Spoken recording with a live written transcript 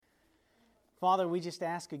Father, we just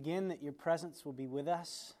ask again that your presence will be with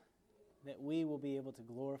us, that we will be able to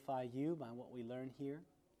glorify you by what we learn here.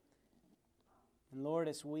 And Lord,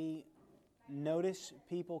 as we notice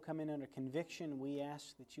people come in under conviction, we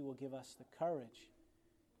ask that you will give us the courage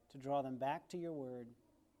to draw them back to your word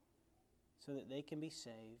so that they can be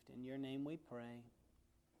saved. In your name we pray.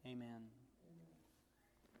 Amen.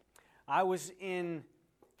 I was in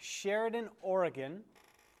Sheridan, Oregon.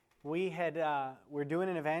 We're doing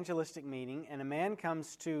an evangelistic meeting, and a man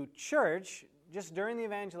comes to church just during the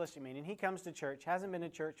evangelistic meeting. He comes to church, hasn't been to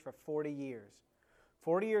church for 40 years.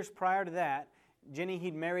 40 years prior to that, Jenny,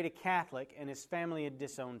 he'd married a Catholic, and his family had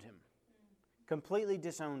disowned him. Completely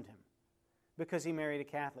disowned him because he married a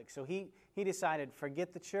Catholic. So he decided,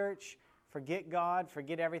 forget the church, forget God,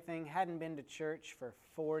 forget everything. Hadn't been to church for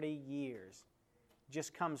 40 years.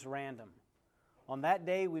 Just comes random. On that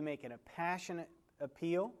day, we make a passionate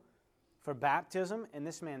appeal for baptism, and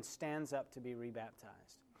this man stands up to be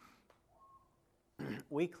rebaptized.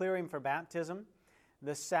 We clear him for baptism.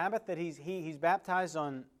 The Sabbath that he's baptized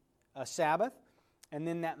on a Sabbath, and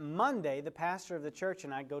then that Monday, the pastor of the church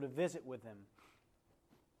and I go to visit with him.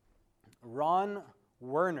 Ron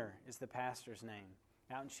Werner is the pastor's name,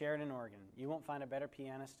 out in Sheridan, Oregon. You won't find a better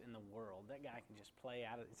pianist in the world. That guy can just play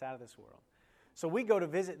it's out of this world. So we go to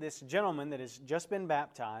visit this gentleman that has just been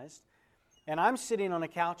baptized, and I'm sitting on a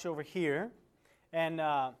couch over here, and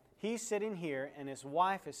he's sitting here, and his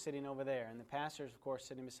wife is sitting over there, and the pastor is, of course,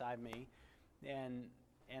 sitting beside me, and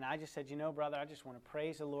I just said, brother, I just want to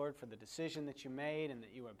praise the Lord for the decision that you made and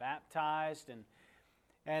that you were baptized, and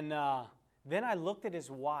then I looked at his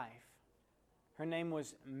wife. Her name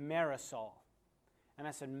was Marisol, and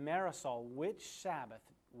I said, Marisol, which Sabbath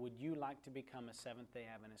would you like to become a Seventh-day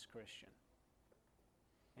Adventist Christian?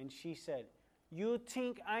 And she said, you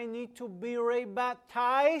think I need to be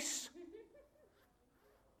rebaptized?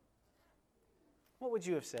 What would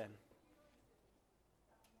you have said?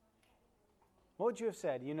 What would you have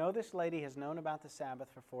said? This lady has known about the Sabbath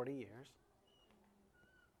for 40 years.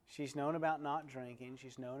 She's known about not drinking.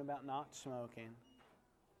 She's known about not smoking.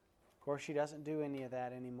 Of course, she doesn't do any of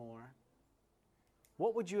that anymore.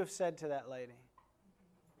 What would you have said to that lady?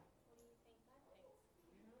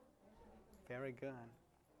 Very good.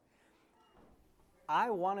 I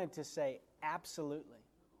wanted to say, absolutely,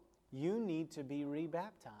 you need to be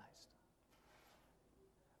rebaptized.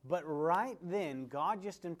 But right then, God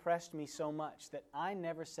just impressed me so much that I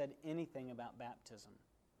never said anything about baptism.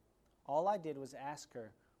 All I did was ask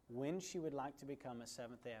her when she would like to become a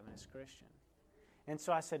Seventh-day Adventist Christian. And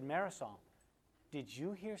so I said, Marisol, did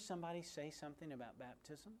you hear somebody say something about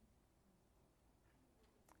baptism?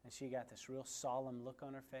 And she got this real solemn look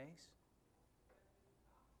on her face.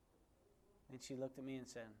 And she looked at me and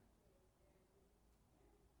said,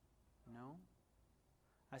 no.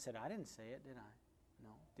 I said, I didn't say it, did I? No.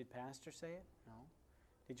 Did Pastor say it? No.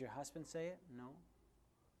 Did your husband say it? No.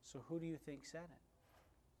 So who do you think said it?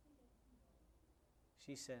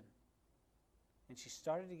 She said, and she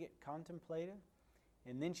started to get contemplative,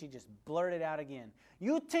 and then she just blurted out again,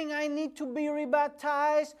 you think I need to be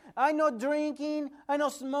rebaptized? I know drinking, I know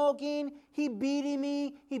smoking, he beating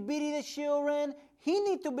me, he beating the children, he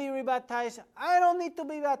need to be rebaptized, I don't need to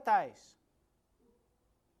be baptized.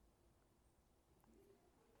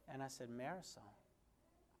 And I said, Marisol,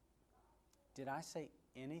 did I say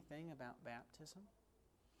anything about baptism?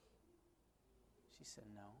 She said,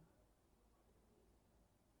 no.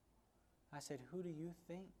 I said, who do you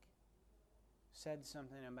think said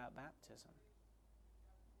something about baptism?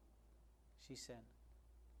 She said,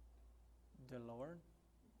 the Lord.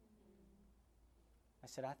 I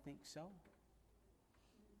said, I think so.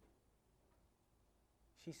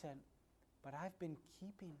 She said, but I've been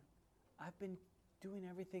doing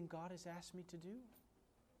everything God has asked me to do.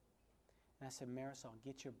 And I said, Marisol,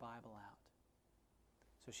 get your Bible out.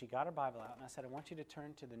 So she got her Bible out, and I said, I want you to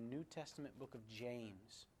turn to the New Testament book of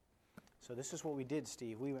James. So this is what we did,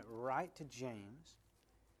 Steve. We went right to James.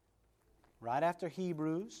 Right after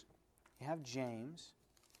Hebrews, you have James.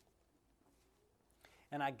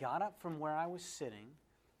 And I got up from where I was sitting,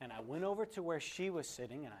 and I went over to where she was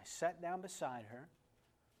sitting, and I sat down beside her.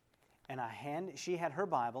 And she had her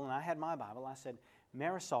Bible, and I had my Bible. I said,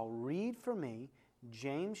 Marisol, read for me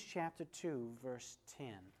James chapter 2, verse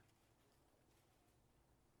 10.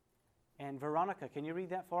 And Veronica, can you read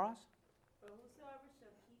that for us? For whosoever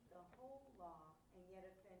shall keep the whole law and yet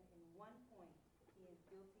offend in one point, he is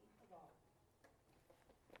guilty of all.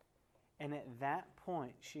 And at that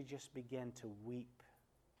point, she just began to weep.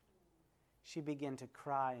 She began to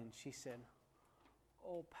cry, and she said,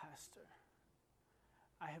 oh, Pastor,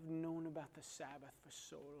 I have known about the Sabbath for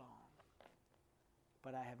so long.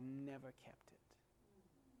 but I have never kept it.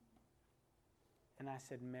 And I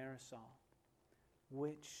said, Marisol,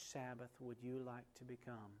 which Sabbath would you like to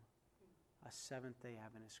become a Seventh-day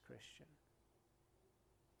Adventist Christian?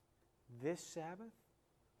 This Sabbath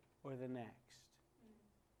or the next?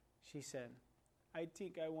 She said, I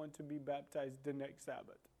think I want to be baptized the next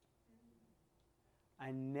Sabbath.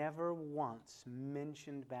 I never once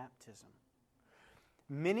mentioned baptism.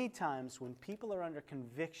 Many times when people are under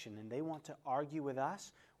conviction and they want to argue with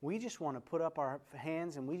us, we just want to put up our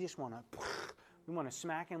hands and we just want to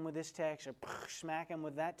smack them with this text or smack them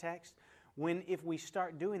with that text. When if we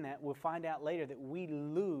start doing that, we'll find out later that we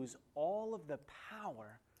lose all of the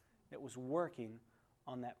power that was working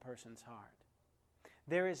on that person's heart.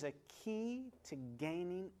 There is a key to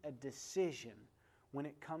gaining a decision when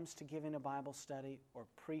it comes to giving a Bible study or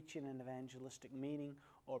preaching an evangelistic meeting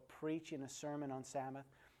or preaching a sermon on Sabbath.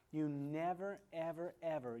 You never, ever,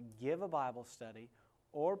 ever give a Bible study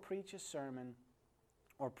or preach a sermon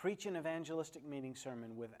or preach an evangelistic meeting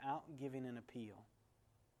sermon without giving an appeal.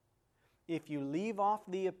 If you leave off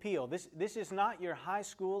the appeal, this is not your high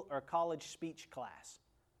school or college speech class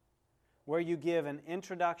where you give an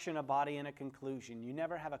introduction, a body, and a conclusion. You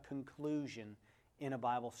never have a conclusion in a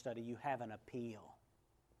Bible study. You have an appeal.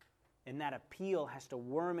 And that appeal has to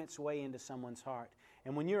worm its way into someone's heart.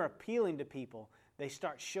 And when you're appealing to people, they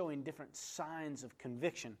start showing different signs of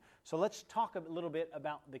conviction. So let's talk a little bit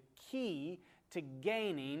about the key to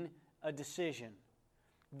gaining a decision.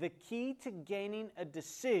 The key to gaining a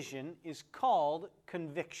decision is called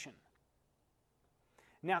conviction.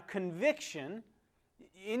 Now,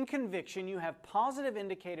 in conviction, you have positive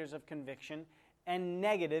indicators of conviction and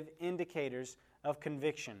negative indicators of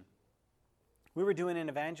conviction. We were doing an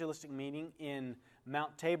evangelistic meeting in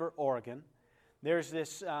Mount Tabor, Oregon. There's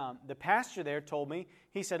this, the pastor there told me,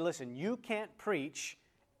 he said, listen, you can't preach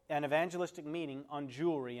an evangelistic meeting on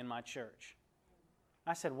jewelry in my church.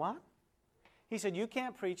 I said, what? He said, you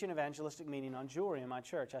can't preach an evangelistic meeting on jewelry in my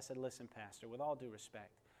church. I said, listen, pastor, with all due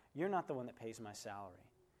respect, you're not the one that pays my salary.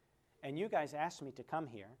 And you guys asked me to come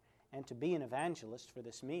here and to be an evangelist for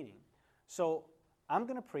this meeting. So I'm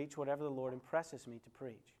going to preach whatever the Lord impresses me to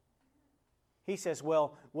preach. He says,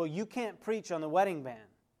 well, you can't preach on the wedding band.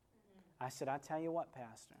 I said, I tell you what,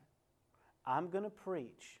 pastor, I'm going to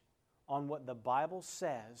preach on what the Bible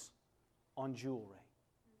says on jewelry.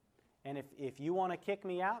 And if you want to kick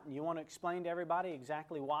me out and you want to explain to everybody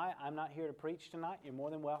exactly why I'm not here to preach tonight, you're more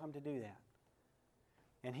than welcome to do that.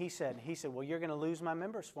 And he said, well, you're going to lose my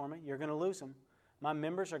members for me. You're going to lose them. My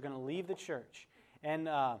members are going to leave the church. And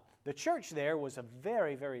the church there was a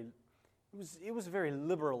very, very, it was a very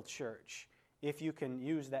liberal church, if you can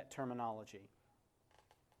use that terminology.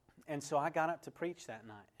 And so I got up to preach that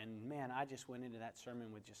night. And man, I just went into that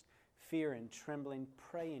sermon with just fear and trembling,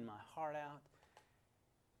 praying my heart out.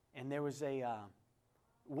 And there was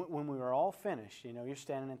when we were all finished, you're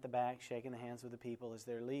standing at the back, shaking the hands with the people as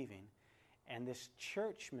they're leaving. And this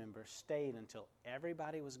church member stayed until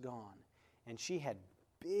everybody was gone. And she had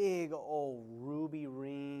big old ruby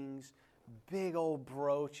rings, big old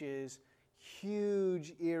brooches,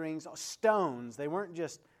 huge earrings, stones. They weren't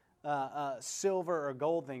just silver or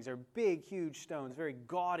gold things. They're big, huge stones, very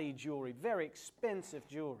gaudy jewelry, very expensive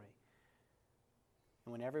jewelry.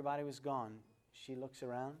 And when everybody was gone, she looks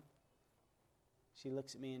around, she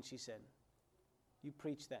looks at me and she said, you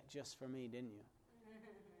preached that just for me, didn't you?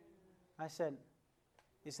 I said,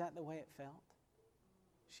 is that the way it felt?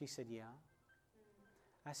 She said, yeah.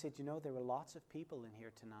 I said, there were lots of people in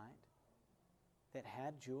here tonight that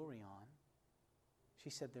had jewelry on. She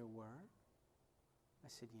said, there were? I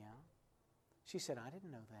said, yeah. She said, I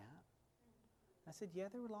didn't know that. I said, yeah,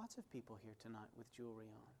 there were lots of people here tonight with jewelry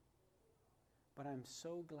on. But I'm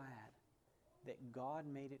so glad that God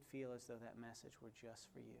made it feel as though that message were just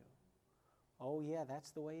for you. Oh, yeah,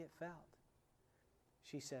 that's the way it felt.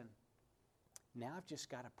 She said, now I've just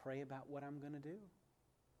got to pray about what I'm going to do.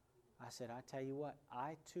 I said, I tell you what,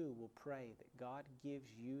 I too will pray that God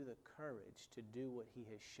gives you the courage to do what He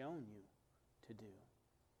has shown you to do.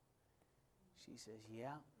 She says,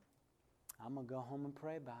 yeah, I'm going to go home and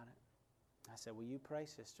pray about it. I said, well, you pray,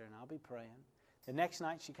 sister, and I'll be praying. The next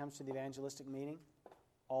night she comes to the evangelistic meeting.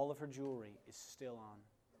 All of her jewelry is still on.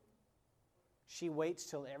 She waits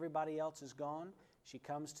till everybody else is gone. She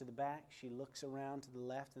comes to the back. She looks around to the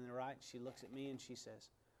left and the right. She looks at me and she says,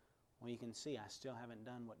 well, you can see I still haven't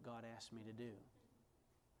done what God asked me to do.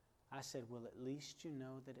 I said, well, at least you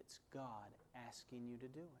know that it's God asking you to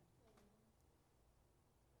do it.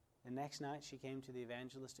 The next night she came to the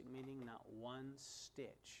evangelistic meeting, not one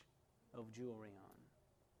stitch of jewelry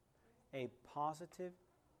on. A positive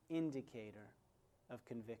indicator of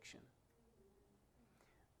conviction.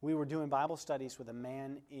 We were doing Bible studies with a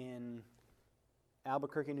man in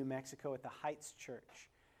Albuquerque, New Mexico at the Heights Church.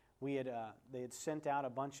 They had sent out a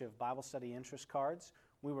bunch of Bible study interest cards.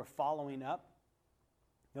 We were following up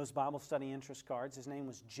those Bible study interest cards. His name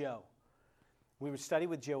was Joe. We would study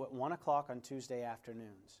with Joe at 1 o'clock on Tuesday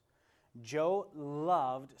afternoons. Joe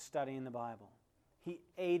loved studying the Bible. He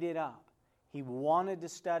ate it up. He wanted to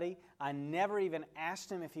study. I never even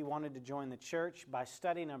asked him if he wanted to join the church. By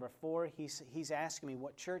study number 4, he's asking me,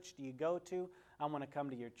 what church do you go to? I want to come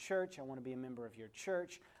to your church. I want to be a member of your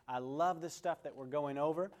church. I love the stuff that we're going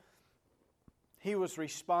over. He was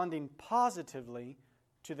responding positively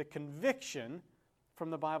to the conviction from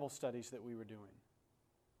the Bible studies that we were doing.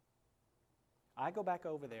 I go back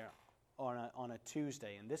over there on a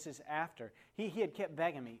Tuesday, and this is after. He had kept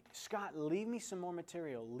begging me, Scott, leave me some more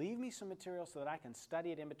material. Leave me some material so that I can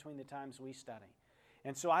study it in between the times we study.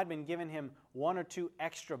 And so I'd been giving him 1 or 2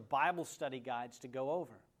 extra Bible study guides to go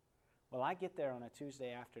over. Well, I get there on a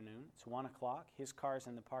Tuesday afternoon. It's 1 o'clock. His car's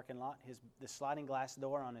in the parking lot. The sliding glass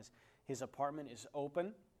door on his apartment is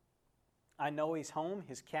open. I know he's home.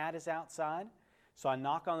 His cat is outside. So I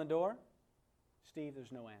knock on the door. Steve,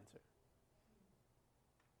 there's no answer.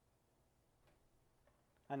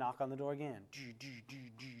 I knock on the door again.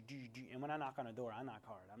 And when I knock on the door, I knock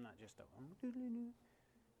hard. I'm not just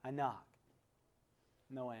I knock.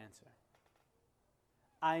 No answer.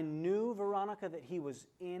 I knew, Veronica, that he was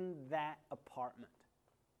in that apartment.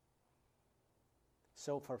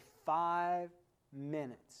 So for 5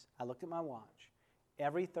 minutes, I looked at my watch.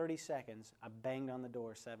 Every 30 seconds, I banged on the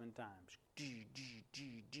door 7 times.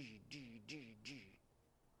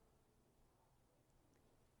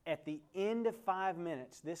 At the end of 5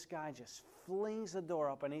 minutes, this guy just flings the door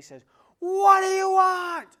open and he says, "What do you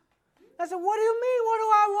want?" I said, "What do you mean, what do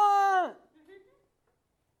I want?"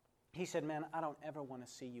 He said, "Man, I don't ever want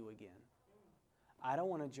to see you again. I don't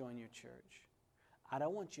want to join your church. I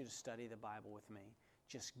don't want you to study the Bible with me.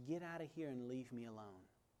 Just get out of here and leave me alone."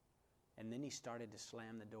 And then he started to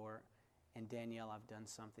slam the door. And Danielle, I've done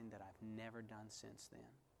something that I've never done since then.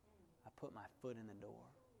 I put my foot in the door.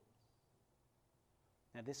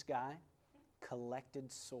 Now, this guy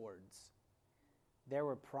collected swords. There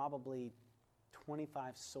were probably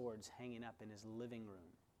 25 swords hanging up in his living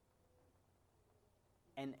room.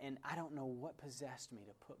 And I don't know what possessed me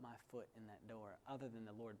to put my foot in that door, other than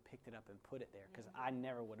the Lord picked it up and put it there, because I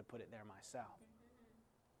never would have put it there myself.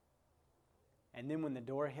 And then when the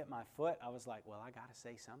door hit my foot, I was like, well, I got to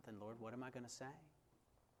say something, Lord. What am I going to say?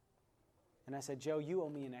 And I said, Joe, you owe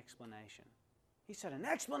me an explanation. He said, an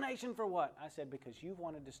explanation for what? I said, because you've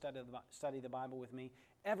wanted to study the Bible with me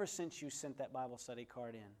ever since you sent that Bible study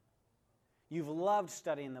card in. You've loved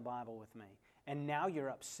studying the Bible with me. And now you're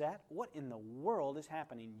upset? What in the world is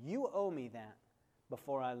happening? You owe me that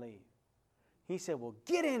before I leave. He said, well,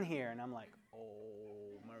 get in here. And I'm like,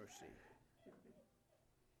 oh, mercy.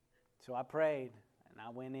 So I prayed, and I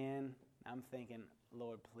went in. I'm thinking,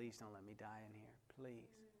 Lord, please don't let me die in here. Please.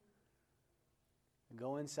 I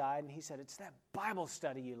go inside, and he said, it's that Bible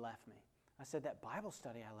study you left me. I said, that Bible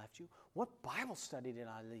study I left you? What Bible study did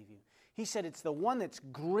I leave you? He said, it's the one that's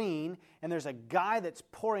green, and there's a guy that's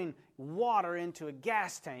pouring water into a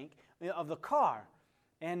gas tank of the car.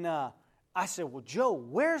 And I said, well, Joe,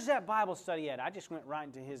 where's that Bible study at? I just went right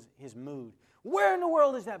into his mood. Where in the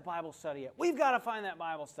world is that Bible study at? We've got to find that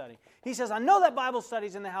Bible study. He says, I know that Bible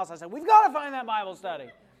study's in the house. I said, we've got to find that Bible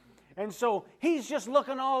study. And so he's just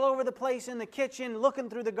looking all over the place in the kitchen, looking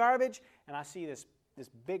through the garbage, and I see this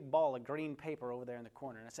big ball of green paper over there in the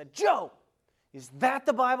corner. And I said, Joe, is that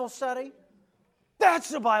the Bible study? That's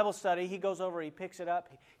the Bible study. He goes over, he picks it up,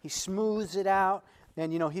 he smooths it out.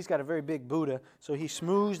 And, he's got a very big Buddha, so he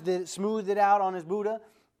smoothed it out on his Buddha.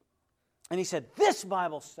 And he said, this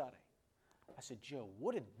Bible study. I said, Joe,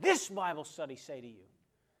 what did this Bible study say to you?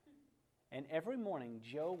 And every morning,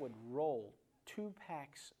 Joe would roll 2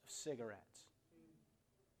 packs of cigarettes.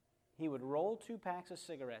 He would roll 2 packs of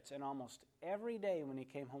cigarettes, and almost every day when he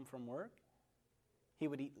came home from work, he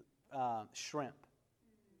would eat shrimp.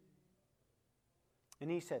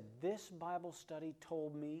 And he said, this Bible study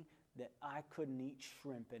told me that I couldn't eat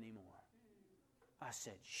shrimp anymore. I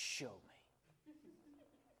said, show me.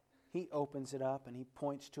 He opens it up and he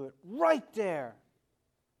points to it right there.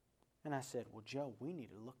 And I said, well, Joe, we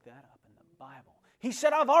need to look that up in the Bible. He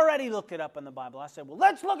said, I've already looked it up in the Bible. I said, well,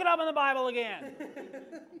 let's look it up in the Bible again.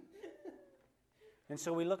 And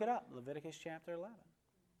so we look it up, Leviticus chapter 11.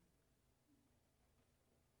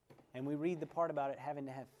 And we read the part about it having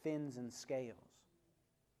to have fins and scales.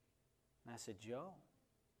 And I said, Joe,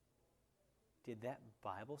 did that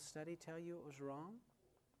Bible study tell you it was wrong?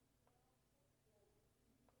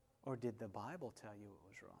 Or did the Bible tell you it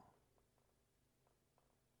was wrong?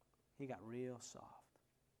 He got real soft.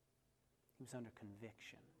 He was under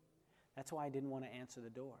conviction. That's why he didn't want to answer the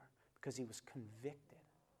door, because he was convicted.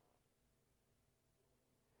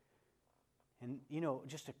 And,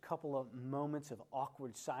 just a couple of moments of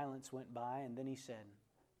awkward silence went by, and then he said,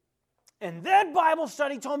 and that Bible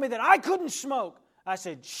study told me that I couldn't smoke. I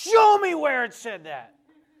said, show me where it said that.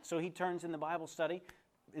 So he turns in the Bible study,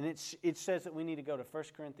 and it says that we need to go to 1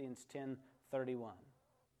 Corinthians 10:31.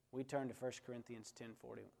 We turn to 1 Corinthians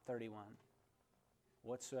 10:31.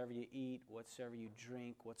 Whatsoever you eat, whatsoever you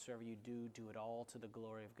drink, whatsoever you do, do it all to the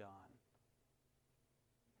glory of God.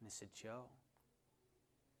 And I said, Joe.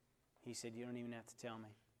 He said, you don't even have to tell me.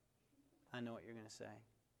 I know what you're going to say.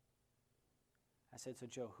 I said, so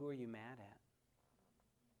Joe, who are you mad at?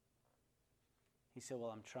 He said, well,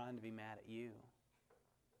 I'm trying to be mad at you.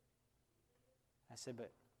 I said,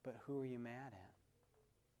 but who are you mad at?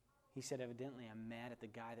 He said, evidently I'm mad at the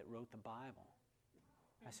guy that wrote the Bible.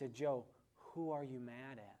 I said, Joe, who are you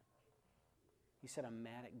mad at? He said, I'm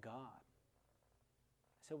mad at God.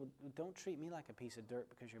 I said, well, don't treat me like a piece of dirt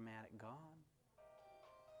because you're mad at God.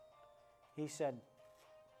 He said,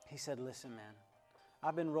 listen, man,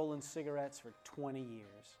 I've been rolling cigarettes for 20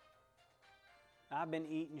 years. I've been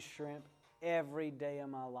eating shrimp every day of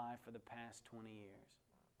my life for the past 20 years.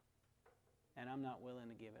 And I'm not willing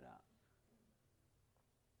to give it up.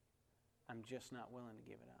 I'm just not willing to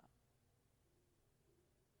give it up.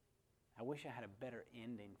 I wish I had a better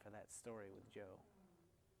ending for that story with Joe.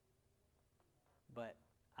 But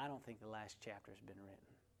I don't think the last chapter has been written.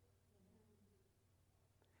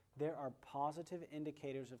 There are positive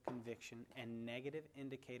indicators of conviction and negative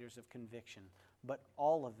indicators of conviction, but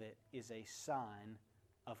all of it is a sign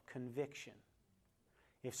of conviction.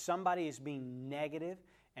 If somebody is being negative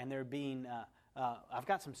and they're being, I've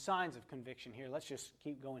got some signs of conviction here. Let's just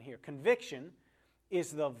keep going here. Conviction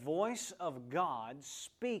is the voice of God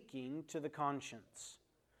speaking to the conscience.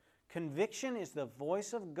 Conviction is the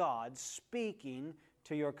voice of God speaking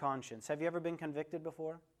to your conscience. Have you ever been convicted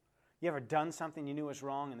before? You ever done something you knew was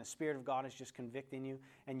wrong and the Spirit of God is just convicting you,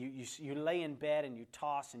 and you lay in bed and you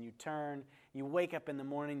toss and you turn, you wake up in the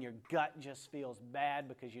morning, your gut just feels bad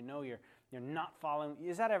because you know you're not following.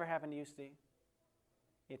 Has that ever happened to you, Steve?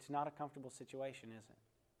 It's not a comfortable situation, is it?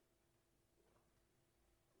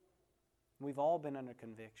 We've all been under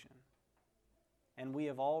conviction, and we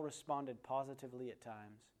have all responded positively at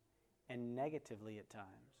times and negatively at times.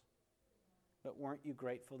 But weren't you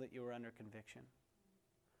grateful that you were under conviction?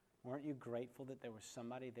 Weren't you grateful that there was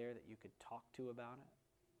somebody there that you could talk to about it?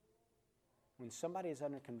 When somebody is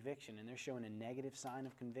under conviction and they're showing a negative sign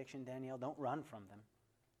of conviction, Danielle, don't run from them.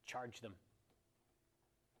 Charge them.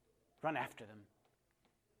 Run after them.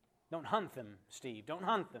 Don't hunt them, Steve. Don't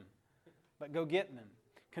hunt them. But go get them.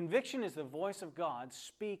 Conviction is the voice of God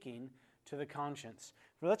speaking to the conscience.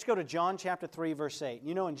 Let's go to John chapter 3, verse 8.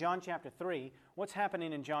 You know, in John chapter 3, what's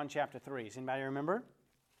happening in John chapter 3? Does anybody remember?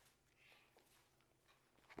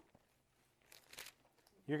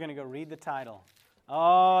 You're going to go read the title.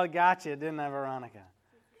 Oh, gotcha, didn't I, Veronica?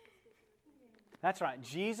 That's right.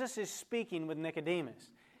 Jesus is speaking with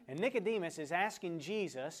Nicodemus. And Nicodemus is asking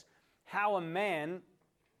Jesus how a man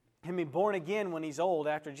can be born again when he's old,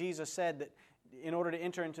 after Jesus said that in order to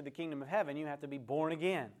enter into the kingdom of heaven, you have to be born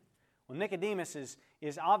again. Well, Nicodemus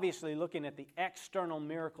is obviously looking at the external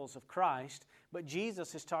miracles of Christ, but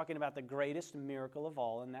Jesus is talking about the greatest miracle of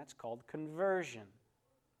all, and that's called conversion.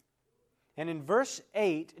 And in verse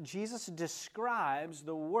 8, Jesus describes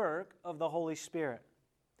the work of the Holy Spirit.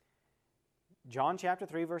 John chapter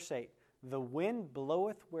 3, verse 8. The wind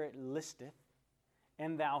bloweth where it listeth,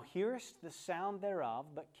 and thou hearest the sound thereof,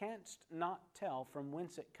 but canst not tell from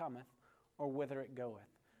whence it cometh or whither it goeth.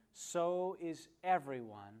 So is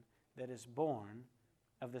everyone that is born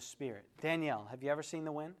of the Spirit. Danielle, have you ever seen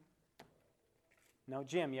the wind? No.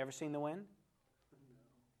 Jim, you ever seen the wind?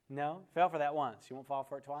 No? Fell for that once. You won't fall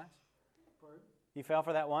for it twice? You fell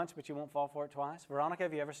for that once, but you won't fall for it twice? Veronica,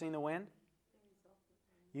 have you ever seen the wind?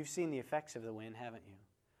 You've seen the effects of the wind, haven't you?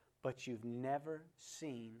 But you've never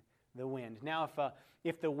seen the wind. Now,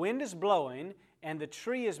 if the wind is blowing and the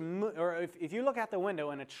tree is, or if you look out the window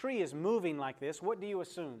and a tree is moving like this, what do you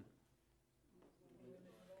assume?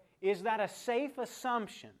 Is that a safe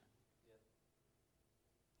assumption?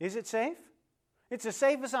 Is it safe? It's a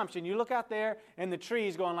safe assumption. You look out there and the tree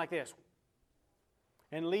is going like this,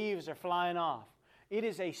 and leaves are flying off. It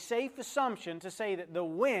is a safe assumption to say that the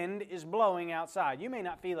wind is blowing outside. You may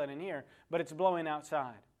not feel it in here, but it's blowing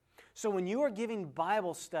outside. So when you are giving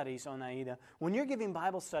Bible studies on Aida, when you're giving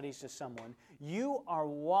Bible studies to someone, you are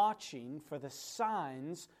watching for the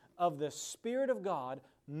signs of the Spirit of God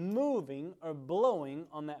moving or blowing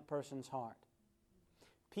on that person's heart.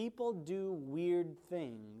 People do weird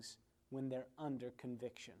things when they're under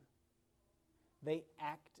conviction. They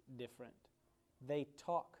act different. They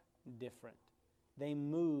talk different. They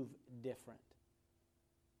move different.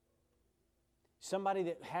 Somebody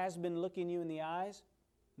that has been looking you in the eyes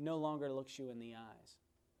no longer looks you in the eyes.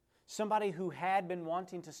 Somebody who had been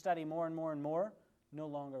wanting to study more and more and more no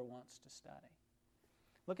longer wants to study.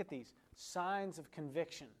 Look at these signs of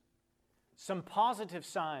conviction. Some positive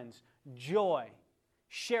signs: joy,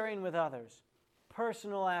 sharing with others,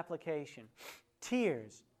 personal application,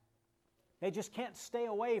 tears. They just can't stay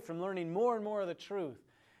away from learning more and more of the truth.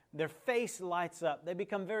 Their face lights up. They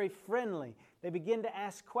become very friendly. They begin to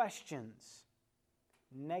ask questions.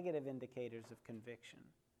 Negative indicators of conviction.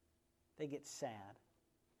 They get sad.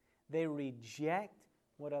 They reject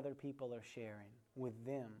what other people are sharing with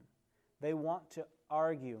them. They want to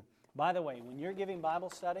argue. By the way, when you're giving Bible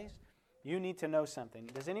studies, you need to know something.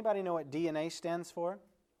 Does anybody know what DNA stands for?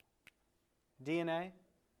 DNA?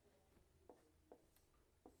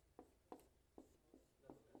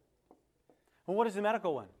 Well, what is the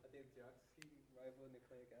medical one? I think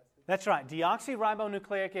deoxyribonucleic acid. That's right,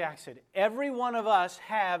 deoxyribonucleic acid. Every one of us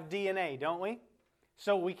have DNA, don't we?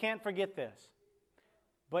 So we can't forget this.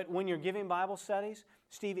 But when you're giving Bible studies,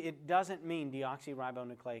 Steve, it doesn't mean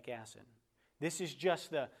deoxyribonucleic acid. This is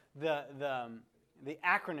just the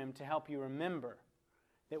acronym to help you remember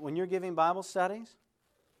that when you're giving Bible studies,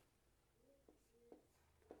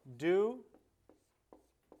 do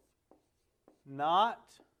not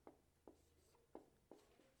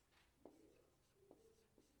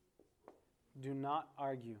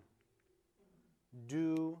argue.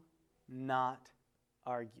 Do not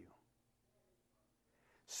argue.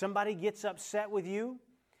 Somebody gets upset with you,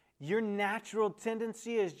 your natural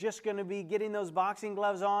tendency is just going to be getting those boxing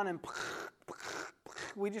gloves on and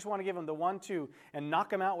we just want to give them the 1-2 and knock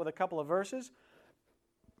them out with a couple of verses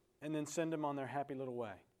and then send them on their happy little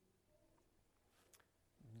way.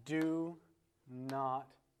 Do not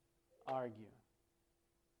argue.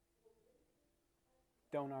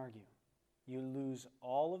 Don't argue. You lose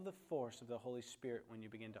all of the force of the Holy Spirit when you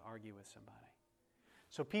begin to argue with somebody.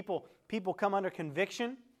 So people come under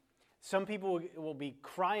conviction. Some people will be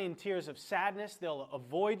crying tears of sadness. They'll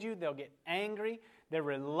avoid you. They'll get angry. They're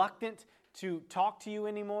reluctant to talk to you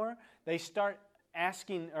anymore. They start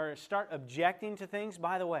asking or start objecting to things.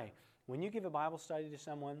 By the way, when you give a Bible study to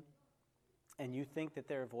someone and you think that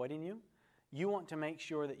they're avoiding you, you want to make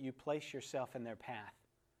sure that you place yourself in their path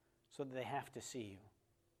so that they have to see you.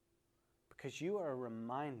 Because you are a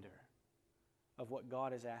reminder of what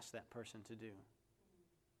God has asked that person to do.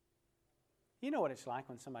 You know what it's like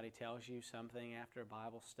when somebody tells you something after a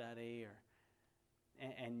Bible study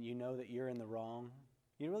and you know that you're in the wrong.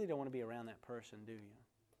 You really don't want to be around that person, do you?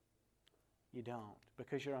 You don't,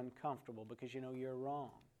 because you're uncomfortable, because you know you're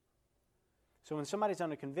wrong. So when somebody's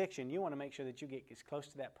under conviction, you want to make sure that you get as close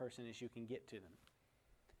to that person as you can get to them.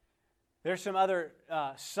 There's some other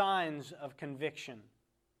signs of conviction.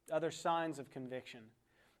 Other signs of conviction.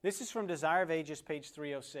 This is from Desire of Ages, page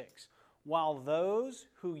 306. While those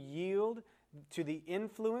who yield to the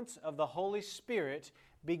influence of the Holy Spirit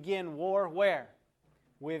begin war where?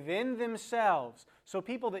 Within themselves. So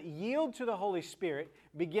people that yield to the Holy Spirit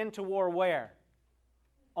begin to war where?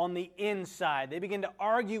 On the inside. They begin to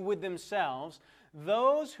argue with themselves.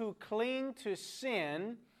 Those who cling to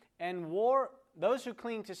sin war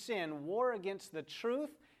against the truth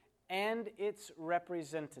and its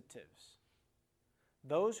representatives.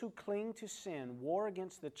 Those who cling to sin war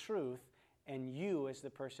against the truth and you as the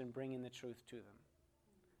person bringing the truth to them.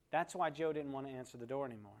 That's why Joe didn't want to answer the door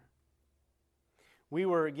anymore. We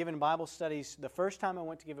were given Bible studies. The first time I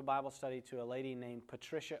went to give a Bible study to a lady named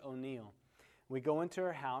Patricia O'Neill. We go into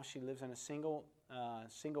her house. She lives in a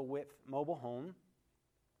single-width mobile home.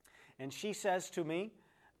 And she says to me,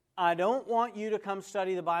 I don't want you to come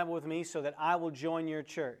study the Bible with me so that I will join your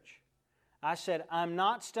church. I said, I'm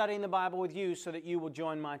not studying the Bible with you so that you will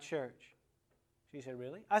join my church. She said,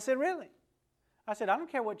 really? I said, really? I said, I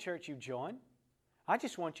don't care what church you join. I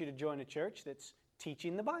just want you to join a church that's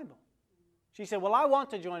teaching the Bible. She said, well, I want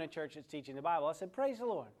to join a church that's teaching the Bible. I said, praise the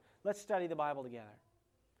Lord. Let's study the Bible together.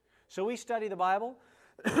 So we study the Bible,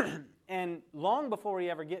 and long before we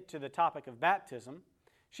ever get to the topic of baptism,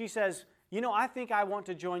 she says, I think I want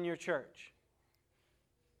to join your church.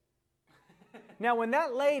 Now, when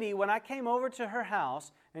I came over to her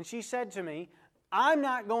house, and she said to me, I'm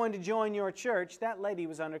not going to join your church, that lady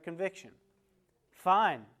was under conviction.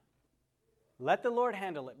 Fine. Let the Lord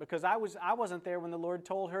handle it, because I wasn't there when the Lord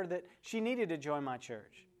told her that she needed to join my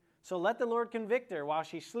church. So let the Lord convict her while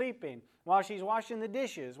she's sleeping, while she's washing the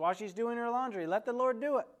dishes, while she's doing her laundry. Let the Lord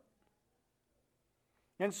do it.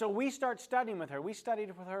 And so we start studying with her. We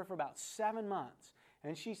studied with her for about 7 months.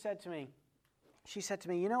 And she said to me,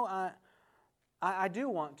 you know, I do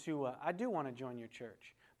want to join your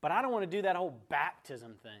church, but I don't want to do that whole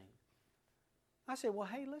baptism thing. I said, well,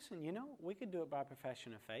 hey, listen, you know, we could do it by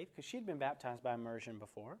profession of faith, because she'd been baptized by immersion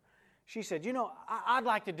before. She said, you know, I'd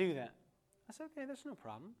like to do that. I said, okay, that's no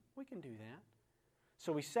problem. We can do that.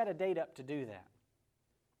 So we set a date up to do that.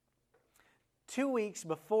 2 weeks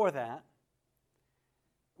before that,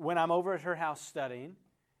 when I'm over at her house studying,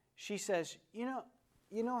 she says, you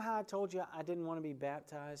know how I told you I didn't want to be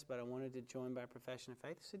baptized, but I wanted to join by profession of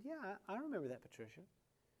faith? I said, yeah, I remember that, Patricia.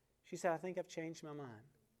 She said, I think I've changed my mind.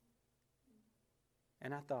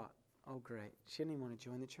 And I thought, oh, great. She didn't even want to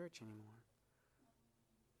join the church anymore.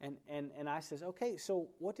 And I says, okay, so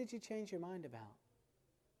what did you change your mind about?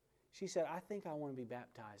 She said, I think I want to be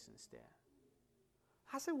baptized instead.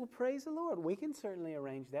 I said, well, praise the Lord. We can certainly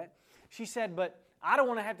arrange that. She said, but I don't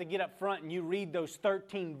want to have to get up front and you read those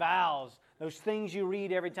 13 vows, those things you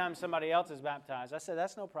read every time somebody else is baptized. I said,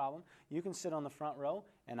 that's no problem. You can sit on the front row,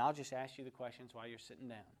 and I'll just ask you the questions while you're sitting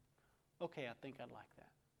down. Okay, I think I'd like that.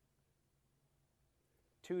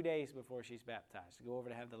 2 days before she's baptized, to go over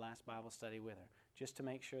to have the last Bible study with her, just to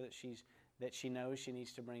make sure that she knows she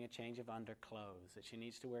needs to bring a change of underclothes, that she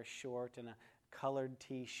needs to wear short and a colored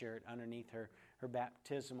T-shirt underneath her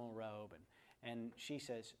baptismal robe. And she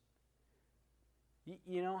says,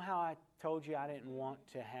 you know how I told you I didn't want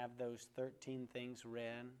to have those 13 things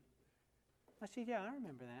read? I said, yeah, I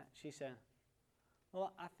remember that. She said,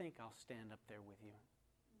 well, I think I'll stand up there with you.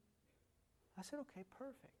 I said, okay,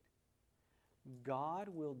 perfect. God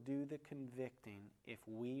will do the convicting if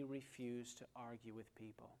we refuse to argue with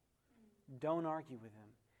people. Don't argue with them.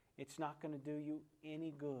 It's not going to do you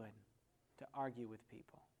any good to argue with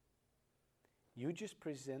people. You just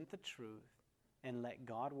present the truth and let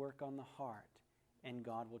God work on the heart, and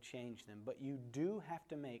God will change them. But you do have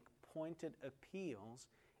to make pointed appeals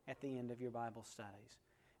at the end of your Bible studies.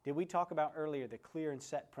 Did we talk about earlier the clear and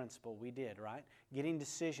set principle? We did, right? Getting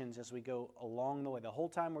decisions as we go along the way. The whole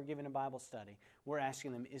time we're giving a Bible study, we're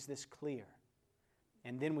asking them, is this clear?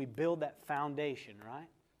 And then we build that foundation, right?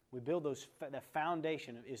 We build the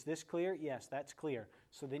foundation of, is this clear? Yes, that's clear.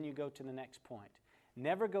 So then you go to the next point.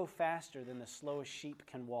 Never go faster than the slowest sheep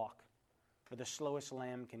can walk or the slowest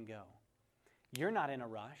lamb can go. You're not in a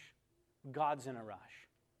rush. God's in a rush.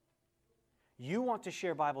 You want to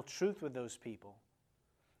share Bible truth with those people.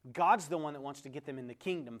 God's the one that wants to get them in the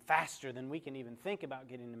kingdom faster than we can even think about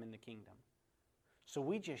getting them in the kingdom. So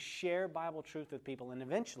we just share Bible truth with people, and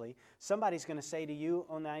eventually somebody's going to say to you,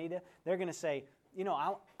 Oneida, they're going to say, you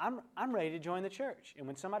know, I'm ready to join the church. And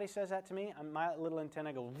when somebody says that to me, my little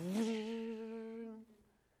antenna goes. I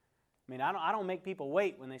mean, I don't make people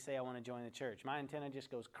wait when they say I want to join the church. My antenna just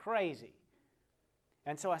goes crazy.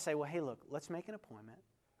 And so I say, well, hey, look, let's make an appointment.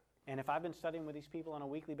 And if I've been studying with these people on a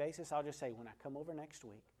weekly basis, I'll just say, when I come over next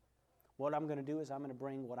week, what I'm going to do is I'm going to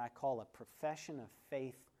bring what I call a profession of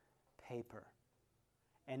faith paper.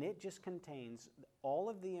 And it just contains all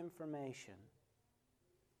of the information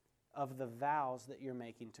of the vows that you're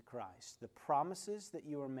making to Christ, the promises that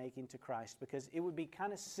you are making to Christ, because it would be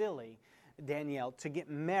kind of silly, Danielle, to get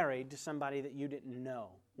married to somebody that you didn't know,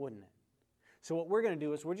 wouldn't it? So what we're going to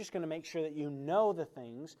do is we're just going to make sure that you know the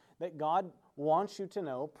things that God wants you to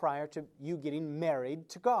know prior to you getting married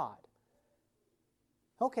to God.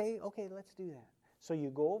 Okay, let's do that. So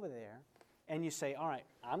you go over there and you say, all right,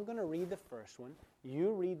 I'm going to read the first one,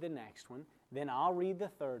 you read the next one, then I'll read the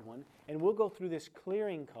third one, and we'll go through this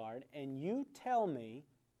clearing card, and you tell me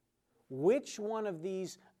which one of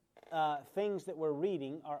these things that we're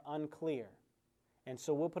reading are unclear. And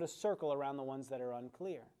so we'll put a circle around the ones that are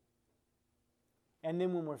unclear. And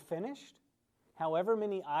then when we're finished, however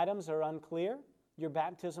many items are unclear, your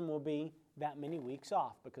baptism will be that many weeks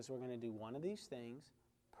off, because we're going to do one of these things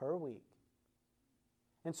per week.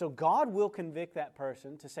 And so God will convict that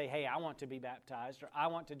person to say, hey, I want to be baptized, or I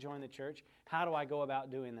want to join the church. How do I go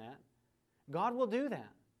about doing that? God will do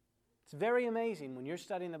that. It's very amazing when you're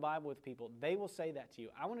studying the Bible with people. They will say that to you.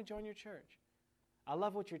 I want to join your church. I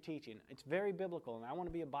love what you're teaching. It's very biblical, and I want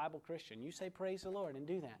to be a Bible Christian. You say, praise the Lord, and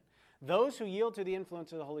do that. Those who yield to the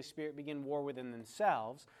influence of the Holy Spirit begin war within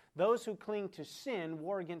themselves. Those who cling to sin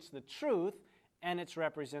war against the truth and its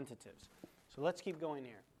representatives. So let's keep going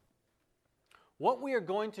here. What we are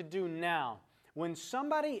going to do now, when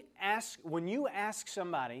you ask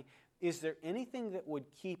somebody, is there anything that would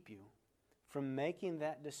keep you from making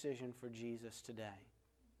that decision for Jesus today?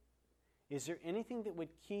 Is there anything that would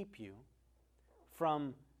keep you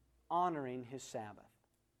from honoring His Sabbath?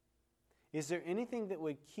 Is there anything that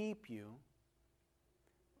would keep you?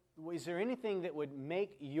 Is there anything that would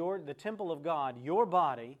make the temple of God, your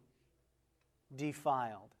body,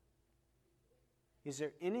 defiled? Is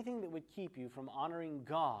there anything that would keep you from honoring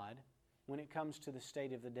God when it comes to the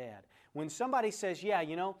state of the dead? When somebody says, yeah,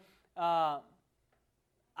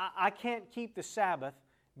 I can't keep the Sabbath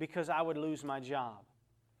because I would lose my job.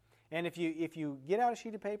 And if you get out a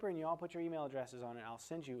sheet of paper and you all put your email addresses on it, I'll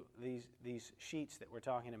send you these sheets that we're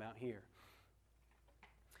talking about here.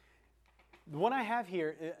 What I have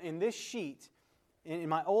here in this sheet, in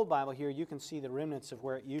my old Bible here, you can see the remnants of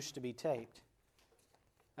where it used to be taped.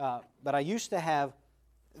 But I used to have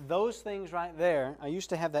those things right there. I used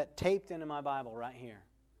to have that taped into my Bible right here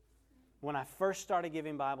when I first started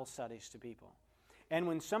giving Bible studies to people. And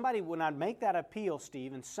when I'd make that appeal,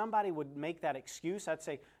 Steve, and somebody would make that excuse, I'd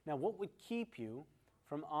say, now what would keep you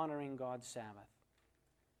from honoring God's Sabbath?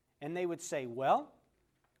 And they would say, well,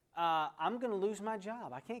 I'm going to lose my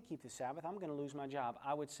job. I can't keep the Sabbath. I'm going to lose my job.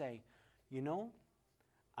 I would say,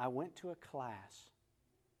 I went to a class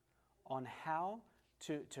on how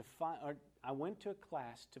I went to a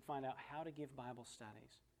class to find out how to give Bible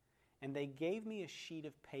studies. And they gave me a sheet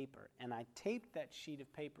of paper, and I taped that sheet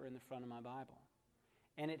of paper in the front of my Bible.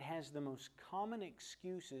 And it has the most common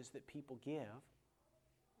excuses that people give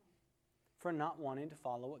for not wanting to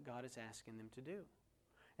follow what God is asking them to do.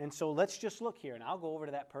 And so let's just look here, and I'll go over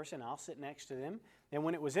to that person, I'll sit next to them. And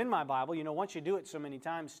when it was in my Bible, once you do it so many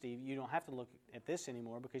times, Steve, you don't have to look at this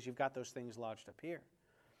anymore because you've got those things lodged up here.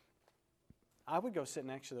 I would go sit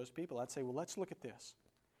next to those people. I'd say, well, let's look at this.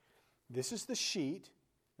 This is the sheet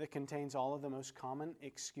that contains all of the most common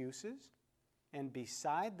excuses. And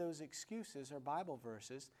beside those excuses are Bible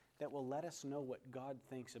verses that will let us know what God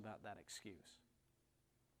thinks about that excuse.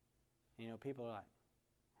 People are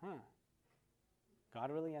like, God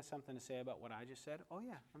really has something to say about what I just said? Oh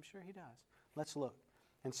yeah, I'm sure He does. Let's look.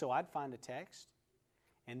 And so I'd find a text,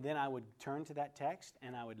 and then I would turn to that text,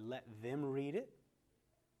 and I would let them read it.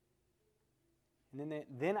 And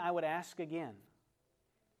then I would ask again,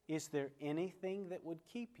 is there anything that would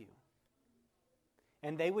keep you?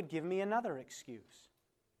 And they would give me another excuse.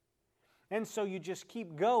 And so you just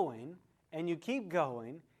keep going, and you keep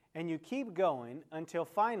going, and you keep going until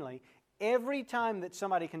finally, every time that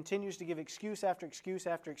somebody continues to give excuse after excuse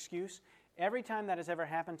after excuse, every time that has ever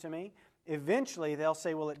happened to me, eventually they'll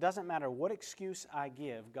say, well, it doesn't matter what excuse I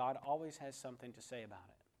give, God always has something to say about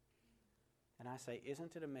it. And I say,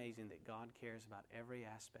 isn't it amazing that God cares about every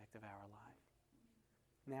aspect of our life?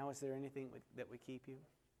 Now, is there anything that would keep you?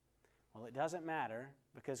 Well, it doesn't matter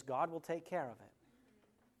because God will take care of it.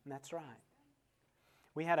 And that's right.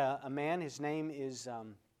 We had a man, his name is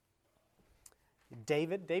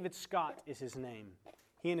David. David Scott is his name.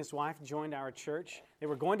 He and his wife joined our church. They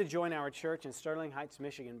were going to join our church in Sterling Heights,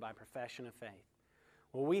 Michigan by profession of faith.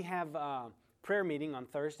 Well, we have a prayer meeting on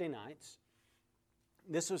Thursday nights.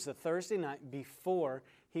 This was the Thursday night before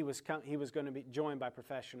he was going to be joined by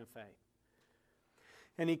profession of faith.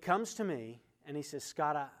 And he comes to me and he says,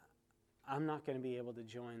 Scott, I'm not going to be able to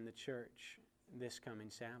join the church this coming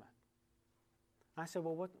Sabbath. I said,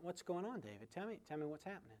 well, what's going on, David? Tell me what's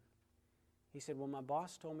happening. He said, well, my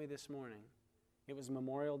boss told me this morning, it was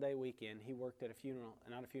Memorial Day weekend. He worked at a funeral,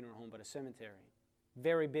 not a funeral home, but a cemetery.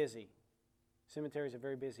 Very busy. Cemeteries are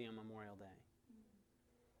very busy on Memorial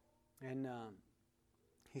Day. And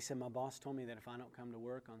he said, my boss told me that if I don't come to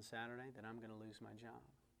work on Saturday, that I'm going to lose my job.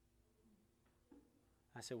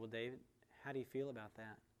 I said, well, David, how do you feel about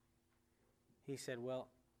that? He said, well,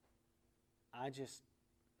 I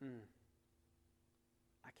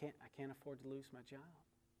can't afford to lose my job.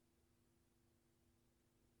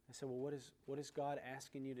 I said, well, what is God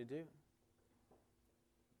asking you to do?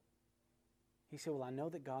 He said, well, I know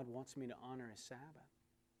that God wants me to honor His Sabbath.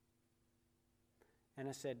 And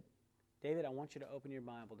I said, David, I want you to open your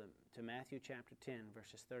Bible to Matthew chapter 10,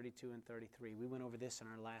 verses 32 and 33. We went over this in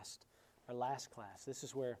our last class. This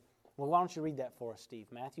is where, well, why don't you read that for us, Steve?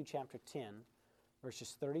 Matthew chapter 10,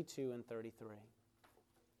 verses 32 and 33.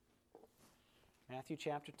 Matthew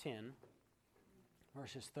chapter 10,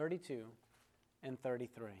 verses 32 and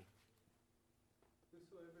 33.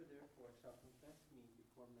 Whosoever therefore shall confess me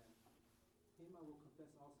before men, him I will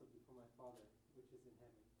confess also before my Father which is in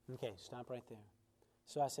heaven. Okay, stop right there.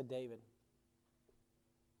 So I said, David,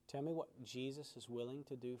 tell me what Jesus is willing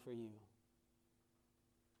to do for you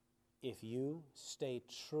if you stay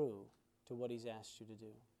true to what He's asked you to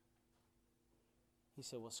do. He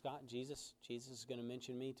said, well, Scott, Jesus is going to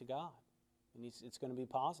mention me to God. And it's going to be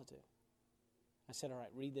positive. I said, all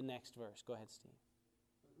right, read the next verse. Go ahead, Steve.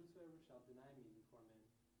 But whosoever shall deny me before men,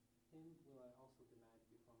 him will I also deny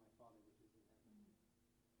before my Father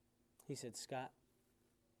He said, Scott,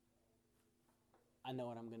 I know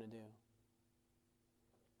what I'm going to do.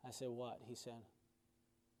 I said, what? He said,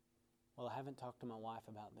 well, I haven't talked to my wife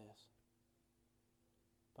about this,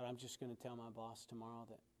 but I'm just going to tell my boss tomorrow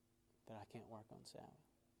that I can't work on Sabbath.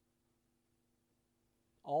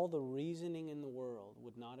 All the reasoning in the world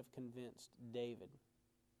would not have convinced David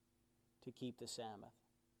to keep the Sabbath,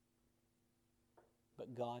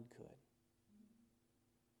 but God could.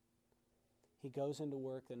 He goes into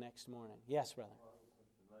work the next morning. Yes, brother.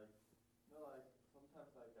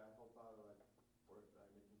 Sometimes I help out work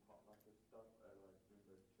making potluck and stuff during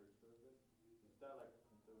the church service. Is that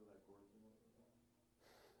considered working with me?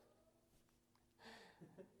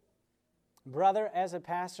 Brother, as a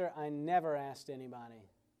pastor, I never asked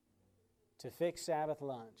anybody to fix Sabbath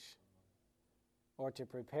lunch or to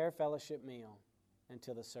prepare fellowship meal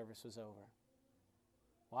until the service was over.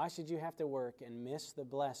 Why should you have to work and miss the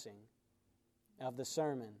blessing of the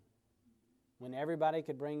sermon when everybody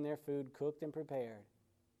could bring their food cooked and prepared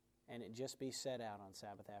and it just be set out on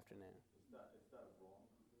Sabbath afternoon? Is that wrong?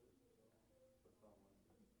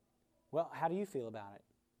 Well, how do you feel about it?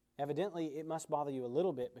 Evidently, it must bother you a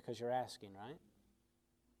little bit because you're asking, right?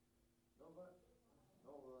 What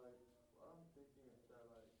I'm thinking is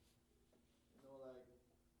that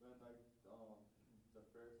when the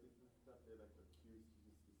Pharisees and stuff, they accuse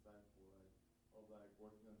his disciple of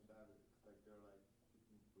working on Sabbath, they're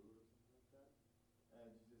cooking food or something like that.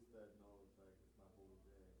 And Jesus said, no, it's not holy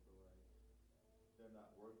day, so they're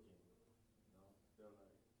not working, they're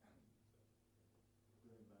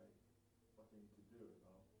doing what they need to do,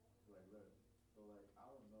 to live. So I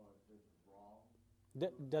don't know if it's wrong.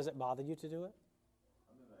 Does it bother you to do it?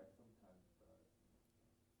 I mean sometimes it does.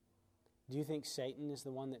 Do you think Satan is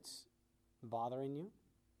the one that's bothering you?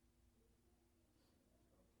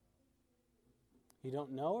 You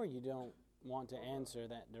don't know, or you don't want to answer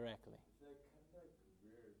that directly? It's kind of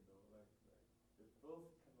weird though. It feels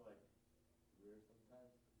kind of weird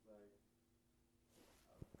sometimes. It's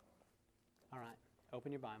I don't know. All right,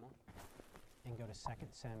 open your Bible and go to 2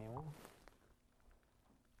 Samuel.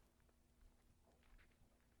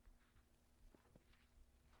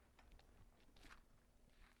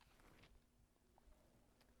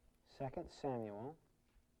 Second Samuel.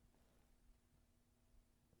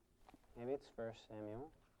 Maybe it's 1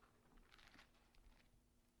 Samuel.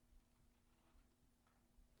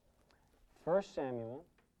 First Samuel,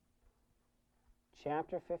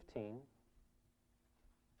 chapter 15.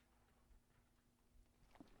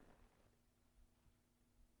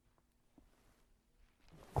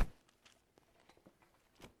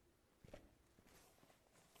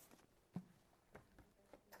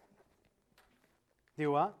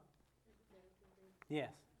 Do what? Yes.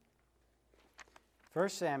 1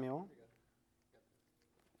 Samuel.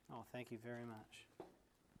 Oh, thank you very much.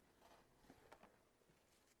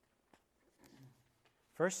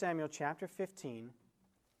 1 Samuel chapter 15,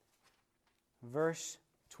 verse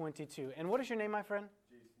 22. And what is your name, my friend?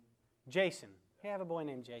 Jason. Hey, I have a boy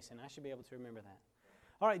named Jason. I should be able to remember that.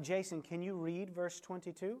 All right, Jason, can you read verse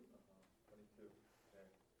 22? 22. Okay.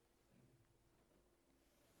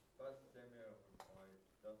 But Samuel replied,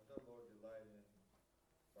 does the Lord delight in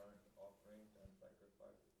burnt offerings and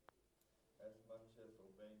sacrifices, as much as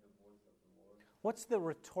obeying the voice of the Lord? What's the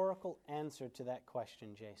rhetorical answer to that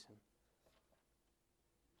question, Jason?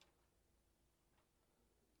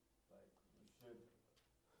 We should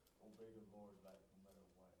obey the Lord no matter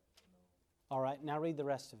what, All right, now read the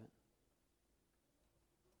rest of it.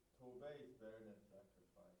 To obey is better than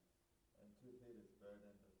sacrifice, and to hate is better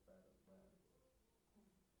than the fat of rams.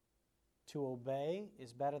 To obey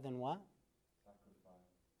is better than what?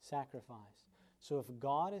 Sacrifice. Sacrifice. So if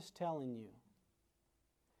God is telling you,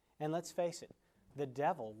 and let's face it, the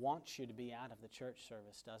devil wants you to be out of the church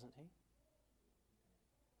service, doesn't he?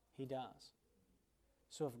 He does.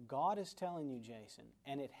 So if God is telling you, Jason,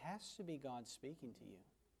 and it has to be God speaking to you,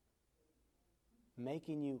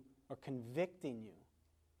 making you or convicting you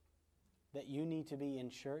that you need to be in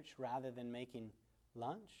church rather than making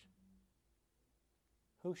lunch,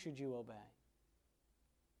 who should you obey?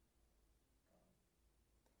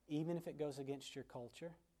 Even if it goes against your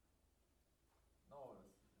culture? No,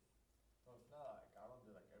 it's not I don't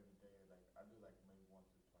do every day. I do maybe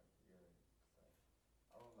once or twice a year.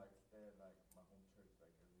 I don't stay at my home church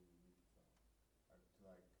every week.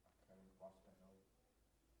 So I kind of wash my nose.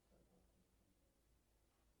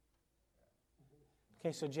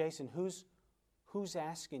 Okay, so Jason, who's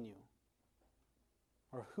asking you?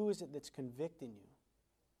 Or who is it that's convicting you?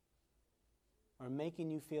 Or making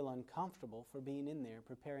you feel uncomfortable for being in there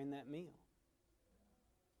preparing that meal?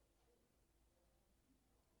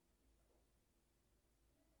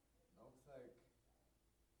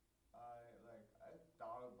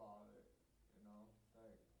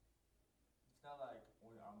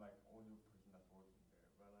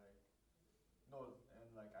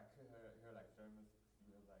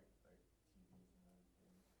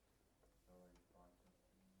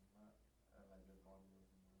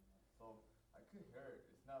 could hear it.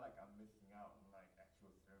 It's not like I'm missing out on like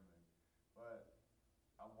actual sermon, but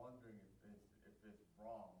I'm wondering if it's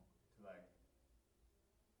wrong to like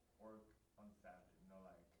work on Sabbath, you know,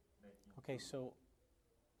 like making. Okay, food.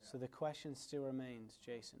 so the question still remains,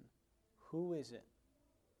 Jason. Who is it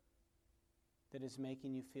that is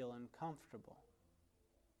making you feel uncomfortable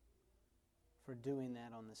for doing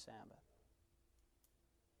that on the Sabbath?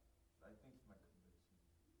 I think it's my conviction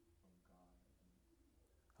from God.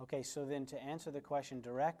 Okay, so then to answer the question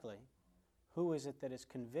directly, who is it that is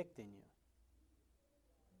convicting you?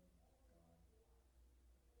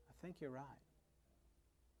 I think you're right.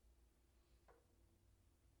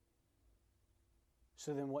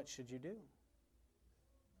 So then what should you do?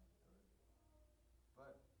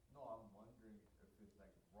 But no, I'm wondering if it's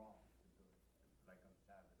like wrong to do it, like on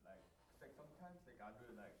Sabbath. Like, 'cause, like sometimes like I do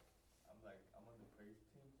it like I'm on the praise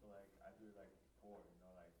team, so like I do it like before, you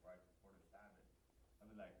know, like right before the Sabbath. I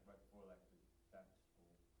mean like right before like the Sabbath school.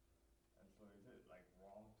 And so is it like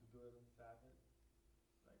wrong to do it on Sabbath?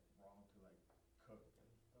 Like wrong to like cook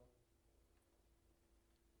and stuff?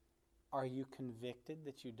 Are you convicted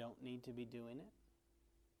that you don't need to be doing it?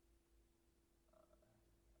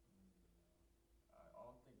 I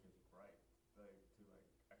don't think it's right, like to like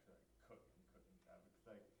actually like cook and Sabbath.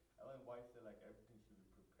 'Cause like Ellen White said, like everything should be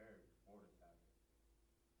prepared before the Sabbath.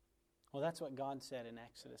 Well, that's what God said in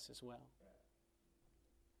Exodus as well. Yeah.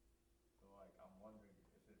 So like I'm wondering,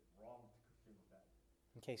 is it wrong to cook on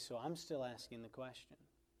Sabbath? Okay, so I'm still asking the question.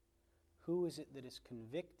 Who is it that is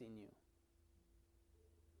convicting you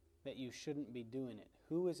that you shouldn't be doing it?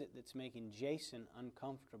 Who is it that's making Jason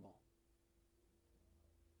uncomfortable?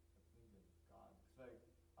 I think it's God. 'Cause like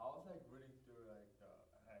I was like reading through like the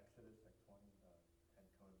Exodus like 20, the 10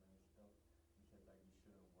 Commandments stuff. He said like you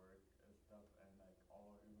shouldn't work and stuff, and like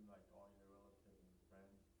even like all your relatives and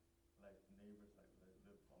friends, like neighbors, like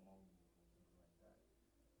live among you or something like that.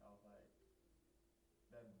 And I was like,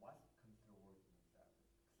 then what's considered working on Sabbath?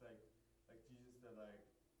 'Cause like Jesus said like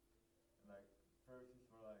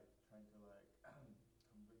Pharisees were like trying to like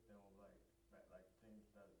convict them of like things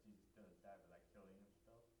that Jesus did on Sabbath, like healing and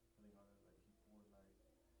stuff, healing other like people and like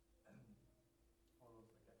all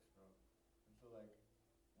those like extra. And so like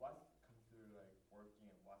what's considered like working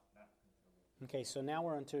and what's not considered working? Okay, so now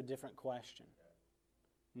we're on to a different question.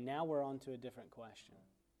 Now we're on to a different question.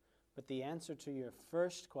 But the answer to your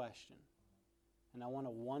first question, and I want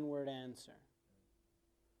a one-word answer.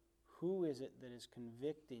 Who is it that is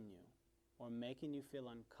convicting you or making you feel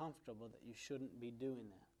uncomfortable that you shouldn't be doing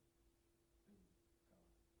that?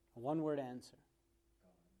 A one-word answer.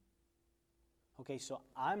 Okay, so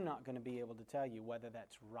I'm not going to be able to tell you whether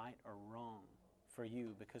that's right or wrong for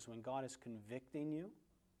you, because when God is convicting you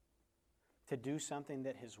to do something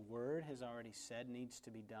that His Word has already said needs to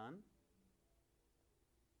be done,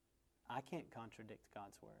 I can't contradict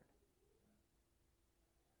God's Word.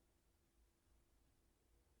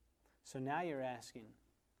 So now you're asking,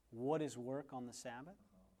 what is work on the Sabbath?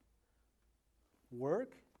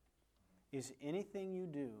 Work is anything you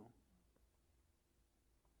do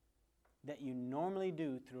that you normally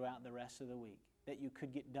do throughout the rest of the week, that you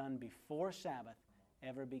could get done before Sabbath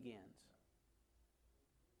ever begins.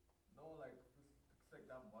 No, like it's like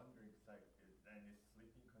I'm wondering, it's like and is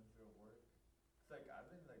sleeping considered work? It's like I've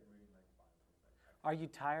been like reading like Bibles. Like, Are you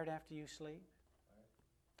tired after you sleep? right?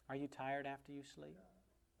 Are you tired after you sleep?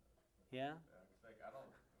 Yeah? It's like I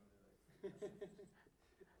don't really like.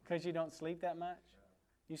 Because you don't sleep that much?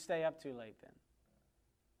 You stay up too late then.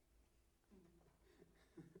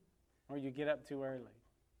 Or you get up too early.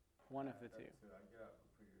 One of the two. So I get up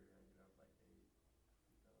pretty early. I get up like 8.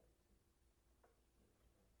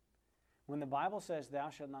 When the Bible says, "Thou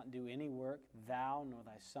shalt not do any work, thou, nor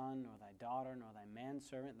thy son, nor thy daughter, nor thy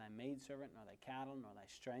manservant, thy maidservant, nor thy cattle, nor thy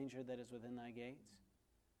stranger that is within thy gates,"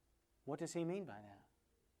 what does He mean by that?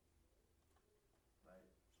 Like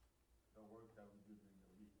the work that we do during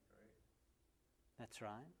the week, right? That's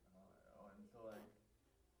right. And so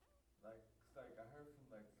it's like I heard from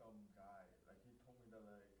like some guy, like he told me that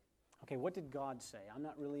like. Okay, what did God say? I'm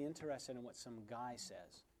not really interested in what some guy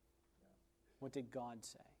says. Yeah. What did God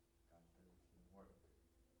say? God said we should work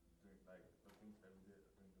during like the things that we did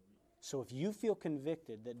during the week. So if you feel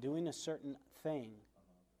convicted that doing a certain thing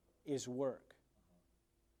is work,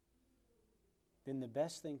 then the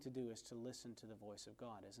best thing to do is to listen to the voice of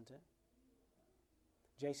God, isn't it?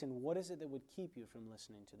 Jason, what is it that would keep you from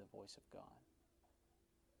listening to the voice of God?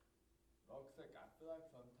 No, 'cause like I feel like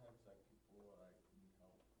sometimes like people like need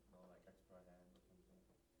help, you know, like extra hand or something.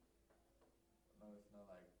 No, it's not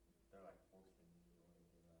like they're like forcing me or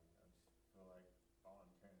anything. Like I just feel like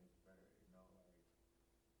volunteering is better, you know, like.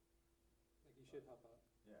 Like you should help out.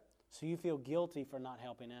 Yeah. So you feel guilty for not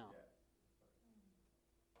helping out.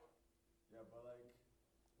 Yeah, but like,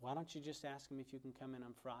 Why don't you just ask them if you can come in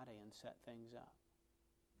on Friday and set things up?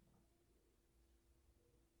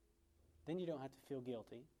 Then you don't have to feel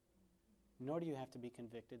guilty, nor do you have to be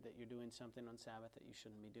convicted that you're doing something on Sabbath that you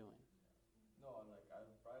shouldn't be doing. no, like on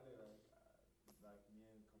Friday, like me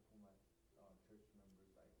and a couple of my church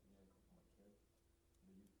members, like me and a couple of my kids,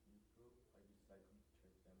 in the youth group, like we just like come to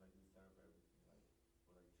church and like we set up everything like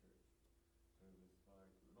for like church. So it was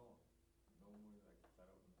like normally like set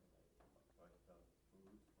up and like the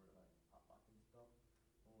foods for like hot pot and stuff.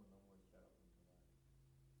 No one normally set up and like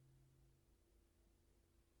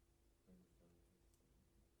bring the services.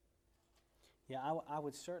 Yeah, I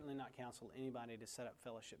would certainly not counsel anybody to set up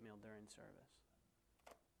fellowship meal during service.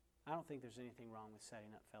 I don't think there's anything wrong with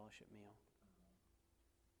setting up fellowship meal.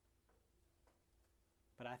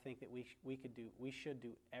 But I think that we should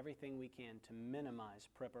do everything we can to minimize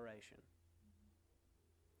preparation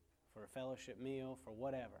for a fellowship meal, for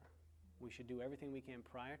whatever. We should do everything we can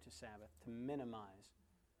prior to Sabbath to minimize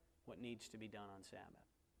what needs to be done on Sabbath.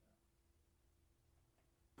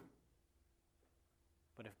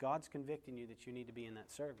 But if God's convicting you that you need to be in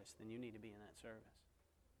that service, then you need to be in that service.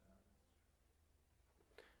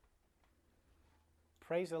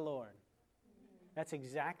 Praise the Lord. That's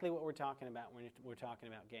exactly what we're talking about when we're talking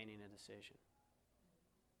about gaining a decision.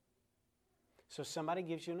 So somebody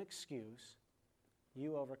gives you an excuse,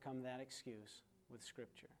 you overcome that excuse with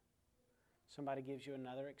Scripture. Somebody gives you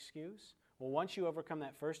another excuse. Well, once you overcome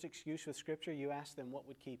that first excuse with Scripture, you ask them what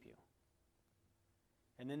would keep you.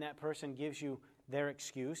 And then that person gives you their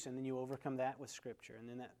excuse, and then you overcome that with Scripture.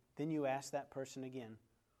 And then you ask that person again,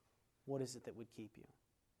 what is it that would keep you?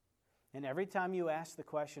 And every time you ask the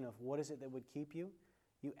question of what is it that would keep you,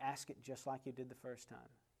 you ask it just like you did the first time.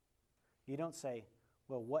 You don't say,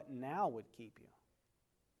 well, what now would keep you?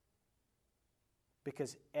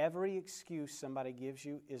 Because every excuse somebody gives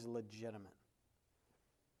you is legitimate.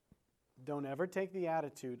 Don't ever take the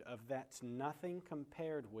attitude of that's nothing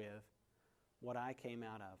compared with what I came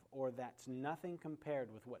out of, or that's nothing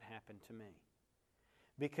compared with what happened to me.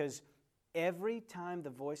 Because every time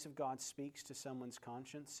the voice of God speaks to someone's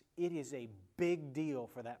conscience, it is a big deal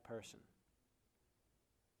for that person.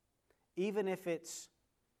 Even if it's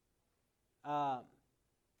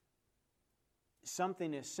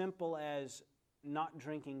something as simple as not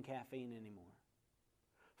drinking caffeine anymore.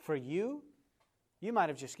 For you, you might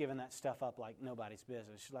have just given that stuff up like nobody's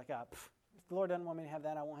business. You're like, if the Lord doesn't want me to have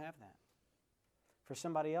that, I won't have that. For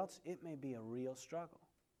somebody else, it may be a real struggle.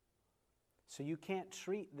 So you can't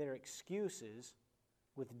treat their excuses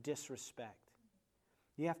with disrespect.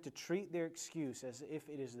 You have to treat their excuse as if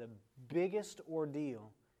it is the biggest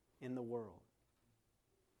ordeal in the world.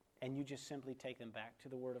 And you just simply take them back to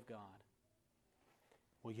the Word of God.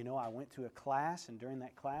 Well, I went to a class, and during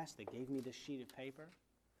that class, they gave me this sheet of paper.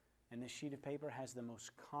 And this sheet of paper has the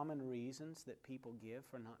most common reasons that people give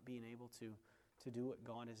for not being able to do what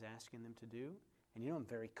God is asking them to do. And I'm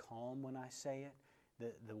very calm when I say it.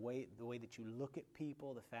 The way that you look at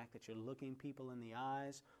people, the fact that you're looking people in the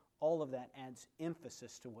eyes, all of that adds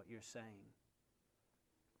emphasis to what you're saying.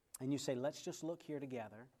 And you say, let's just look here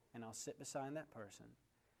together, and I'll sit beside that person,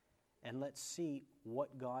 and let's see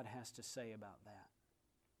what God has to say about that.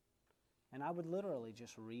 And I would literally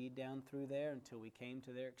just read down through there until we came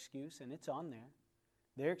to their excuse, and it's on there.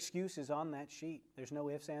 Their excuse is on that sheet. There's no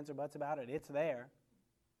ifs, ands, or buts about it. It's there.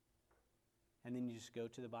 And then you just go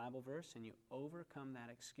to the Bible verse and you overcome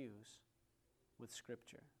that excuse with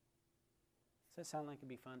Scripture. Does that sound like it'd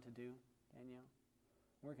be fun to do, Danielle?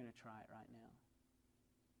 We're going to try it right now.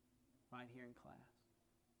 Right here in class.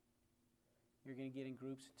 You're going to get in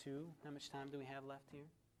groups of 2. How much time do we have left here?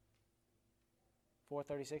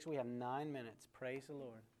 4:36. We have 9 minutes. Praise the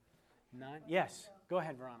Lord. 9. Yes. Go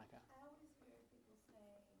ahead, Veronica. I always hear people say,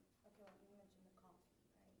 okay, well, you mentioned the coffee,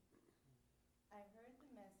 right? I heard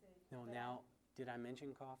the message. No, now, did I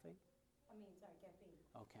mention coffee? Caffeine.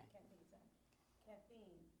 Okay.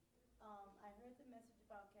 Caffeine. I heard the message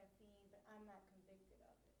about caffeine, but I'm not convicted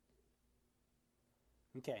of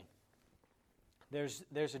it. Okay.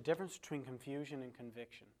 There's a difference between confusion and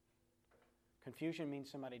conviction. Confusion means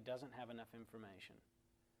somebody doesn't have enough information.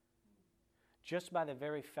 Just by the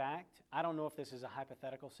very fact, I don't know if this is a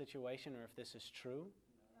hypothetical situation or if this is true.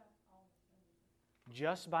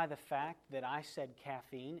 Just by the fact that I said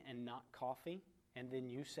caffeine and not coffee, and then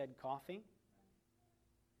you said coffee,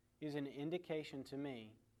 is an indication to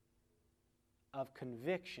me of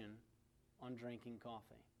conviction on drinking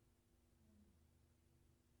coffee.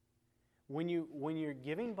 When you're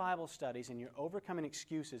giving Bible studies and you're overcoming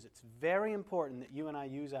excuses, it's very important that you and I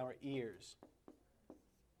use our ears.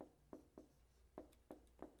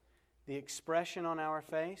 the expression on our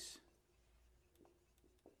face.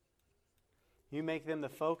 You make them the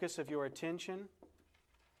focus of your attention.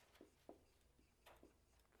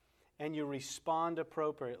 And you respond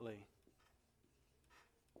appropriately.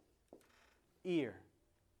 Ear.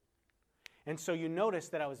 And so you notice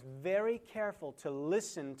that I was very careful to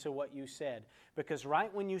listen to what you said. Because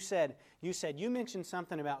right when you mentioned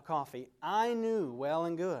something about coffee, I knew well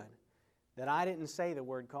and good that I didn't say the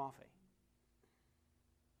word coffee.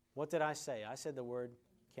 What did I say? I said the word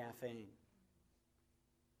caffeine.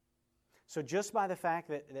 So just by the fact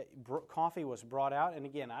that coffee was brought out, and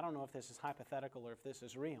again, I don't know if this is hypothetical or if this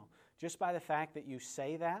is real, just by the fact that you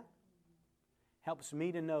say that helps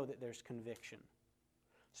me to know that there's conviction.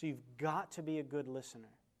 So you've got to be a good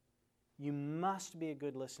listener. You must be a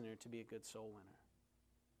good listener to be a good soul winner.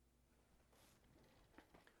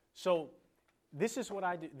 So this is what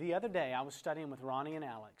I do. The other day I was studying with Ronnie and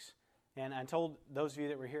Alex, and I told those of you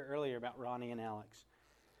that were here earlier about Ronnie and Alex.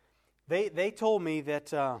 They told me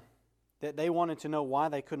that they wanted to know why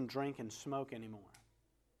they couldn't drink and smoke anymore.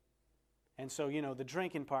 And so, the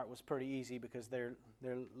drinking part was pretty easy because they're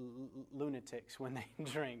lunatics when they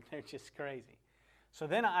drink. They're just crazy. So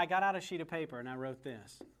then I got out a sheet of paper and I wrote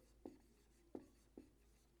this.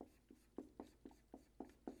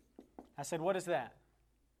 I said, "What is that?"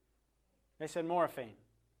 They said, "Morphine."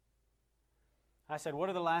 I said, "What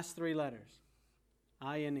are the last 3 letters?"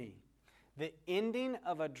 I-N-E. The ending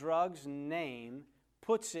of a drug's name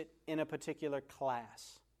puts it in a particular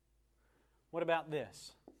class. What about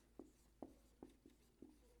this?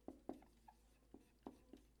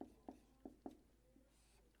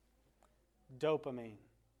 Dopamine.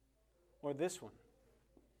 Or this one.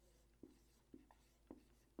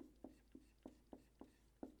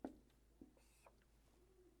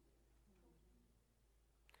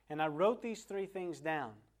 And I wrote these 3 things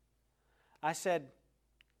down. I said,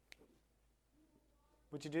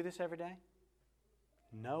 "Would you do this every day?"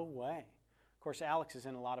 No way. Of course, Alex is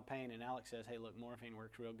in a lot of pain, and Alex says, "Hey, look, morphine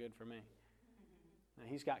works real good for me." And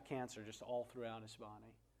he's got cancer just all throughout his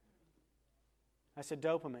body. I said,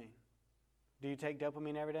 "Dopamine. Do you take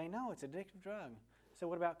dopamine every day?" "No, it's an addictive drug." I said,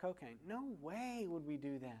 "What about cocaine?" "No way would we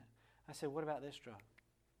do that." I said, "What about this drug?"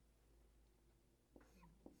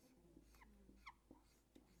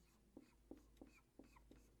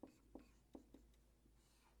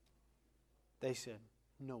 They said,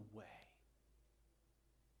 "No way."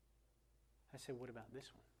 I said, "What about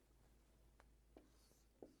this one?"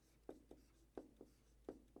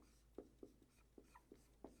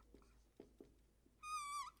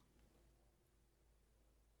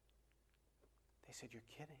 They said, "You're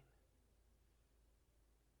kidding."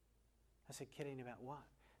 I said, "Kidding about what?"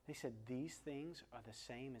 They said, "These things are the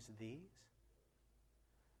same as these."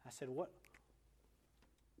 I said, "What?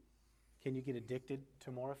 Can you get addicted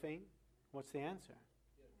to morphine?" What's the answer?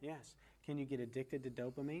 Yes. Can you get addicted to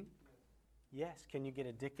dopamine? Yes. Can you get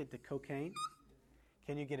addicted to cocaine?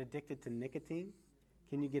 Can you get addicted to nicotine?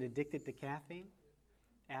 Can you get addicted to caffeine?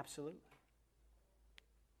 Absolutely.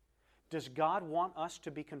 Does God want us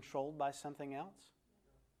to be controlled by something else?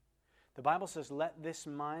 The Bible says, "Let this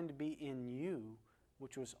mind be in you,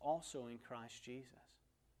 which was also in Christ Jesus."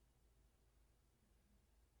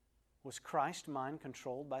 Was Christ's mind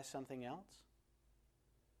controlled by something else?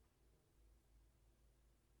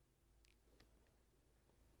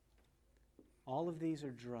 All of these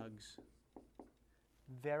are drugs.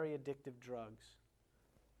 Very addictive drugs.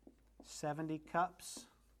 70 cups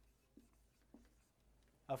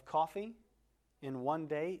of coffee in one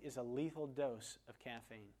day is a lethal dose of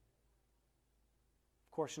caffeine.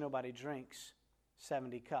 Of course, nobody drinks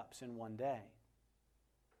 70 cups in one day.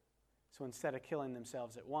 So instead of killing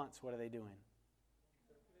themselves at once, what are they doing?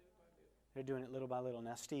 They're doing it little by little.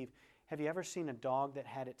 Now, Steve, have you ever seen a dog that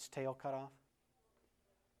had its tail cut off?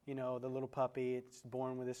 The little puppy, it's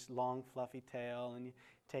born with this long, fluffy tail, and you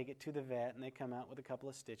take it to the vet, and they come out with a couple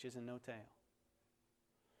of stitches and no tail.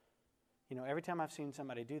 Every time I've seen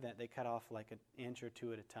somebody do that, they cut off like an inch or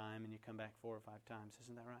 2 at a time, and you come back 4 or 5 times.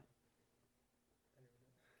 Isn't that right?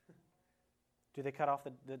 Do they cut off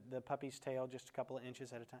the puppy's tail just a couple of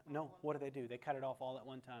inches at a time? No. What do? They cut it off all at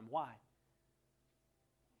one time. Why?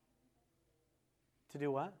 To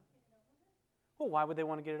do what? Well, why would they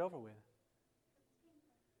want to get it over with?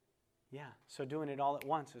 Yeah, so doing it all at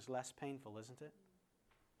once is less painful, isn't it?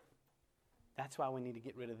 That's why we need to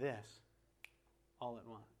get rid of this all at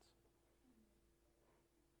once.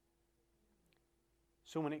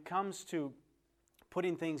 So when it comes to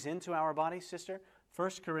putting things into our body, sister,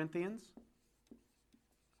 1 Corinthians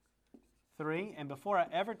 3, and before I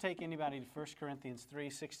ever take anybody to 1 Corinthians 3,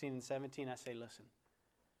 16 and 17, I say, listen,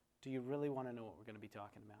 do you really want to know what we're going to be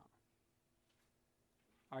talking about?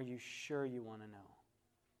 Are you sure you want to know?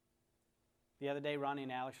 The other day, Ronnie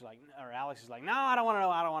and Alex is like, no, I don't want to know,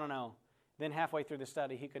 I don't want to know. Then halfway through the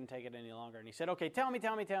study, he couldn't take it any longer. And he said, okay, tell me.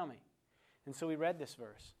 And so we read this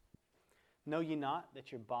verse. Know ye not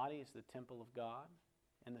that your body is the temple of God,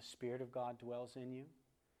 and the Spirit of God dwells in you?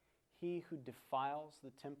 He who defiles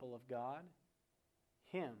the temple of God,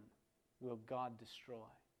 him will God destroy.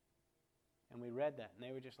 And we read that, and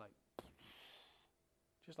they were just like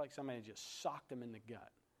somebody just socked them in the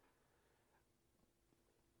gut.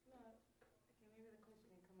 No, okay, maybe the question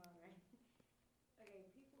didn't come out right. Okay,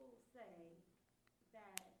 people say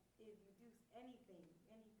that if you do anything,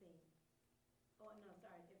 oh no,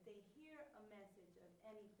 sorry, if they hear a message of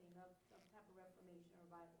anything, of some type of reformation or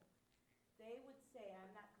Bible, they would say,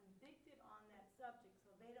 I'm not convicted on that subject, so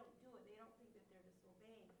they don't do it. They don't think that they're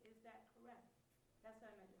disobeying. Is that correct? That's what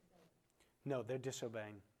I meant to say. No, they're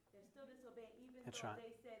disobeying. They're still disobeying, even That's though right. they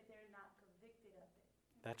said they're not convicted of it.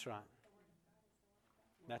 That's right.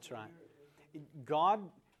 That's right. God,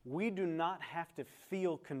 we do not have to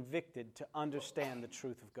feel convicted to understand the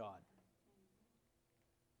truth of God.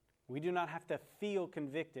 We do not have to feel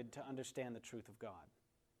convicted to understand the truth of God.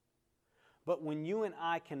 But when you and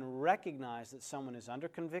I can recognize that someone is under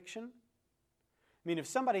conviction, I mean, if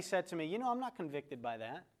somebody said to me, I'm not convicted by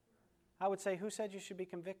that, I would say, who said you should be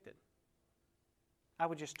convicted? I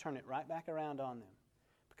would just turn it right back around on them.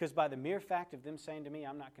 Because by the mere fact of them saying to me,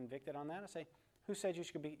 I'm not convicted on that, I say, who said you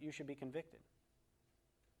should be convicted?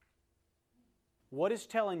 What is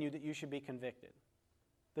telling you that you should be convicted?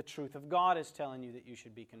 The truth of God is telling you that you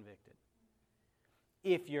should be convicted.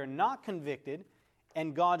 If you're not convicted,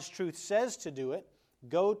 and God's truth says to do it,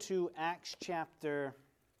 go to Acts chapter,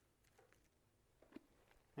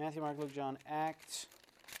 Matthew, Mark, Luke, John, Acts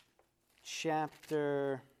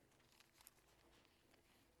chapter,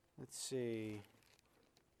 let's see.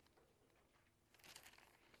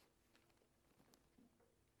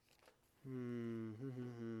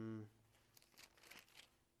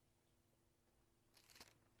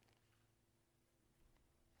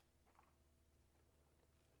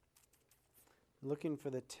 Looking for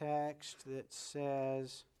the text that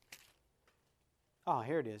says,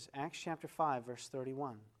 here it is, Acts chapter 5, verse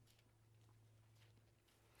 31.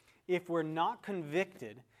 If we're not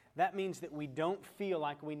convicted, that means that we don't feel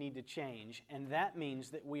like we need to change, and that means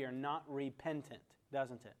that we are not repentant,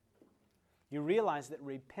 doesn't it? You realize that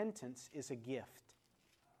repentance is a gift.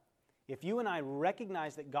 If you and I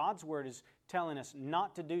recognize that God's Word is telling us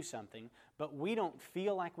not to do something, but we don't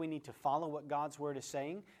feel like we need to follow what God's Word is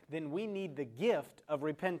saying, then we need the gift of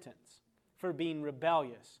repentance for being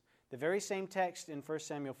rebellious. The very same text in 1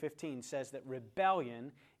 Samuel 15 says that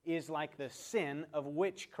rebellion is like the sin of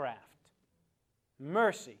witchcraft.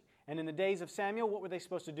 Mercy. And in the days of Samuel, what were they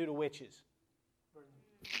supposed to do to witches?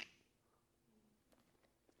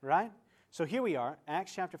 Right? So here we are,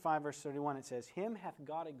 Acts chapter 5, verse 31, it says, Him hath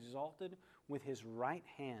God exalted with His right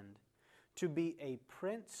hand to be a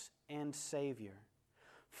prince and Savior,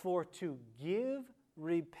 for to give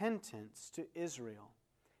repentance to Israel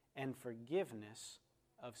and forgiveness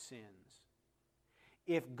of sins.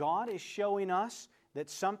 If God is showing us that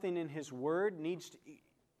something in His Word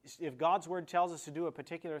if God's Word tells us to do a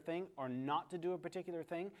particular thing or not to do a particular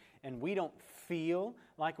thing, and we don't feel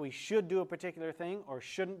like we should do a particular thing or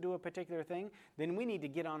shouldn't do a particular thing, then we need to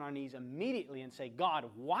get on our knees immediately and say, God,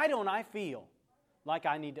 why don't I feel like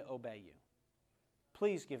I need to obey you?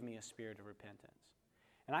 Please give me a spirit of repentance.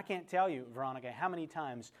 And I can't tell you, Veronica, how many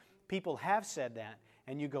times people have said that,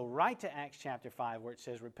 and you go right to Acts chapter 5 where it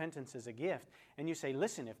says repentance is a gift, and you say,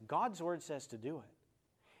 listen, if God's Word says to do it,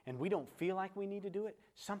 and we don't feel like we need to do it,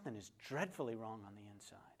 something is dreadfully wrong on the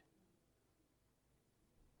inside.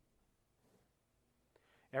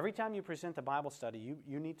 Every time you present the Bible study,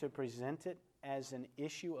 you need to present it as an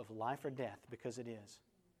issue of life or death, because it is.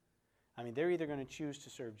 I mean, they're either going to choose to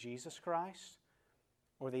serve Jesus Christ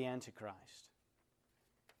or the Antichrist.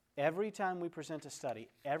 Every time we present a study,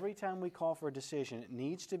 every time we call for a decision, it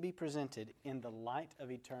needs to be presented in the light of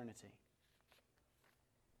eternity.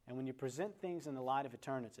 And when you present things in the light of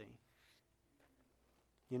eternity,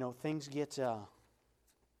 things get a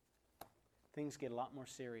lot more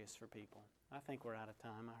serious for people. I think we're out of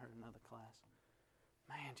time. I heard another class.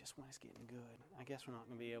 Man, just when it's getting good. I guess we're not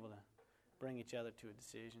going to be able to bring each other to a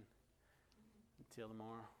decision until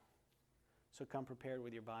tomorrow. So come prepared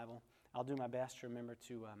with your Bible. I'll do my best to remember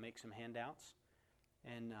to make some handouts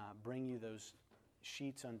and bring you those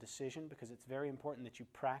sheets on decision, because it's very important that you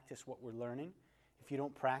practice what we're learning. If you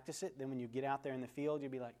don't practice it, then when you get out there in the field,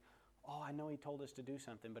 you'll be like, oh, I know he told us to do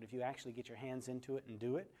something. But if you actually get your hands into it and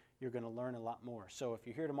do it, you're going to learn a lot more. So if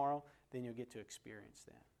you're here tomorrow, then you'll get to experience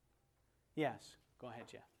that. Yes, Go ahead,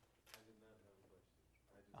 Jeff.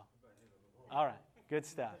 Oh. All right. Good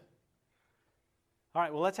stuff. All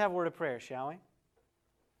right, well, let's have a word of prayer, shall we?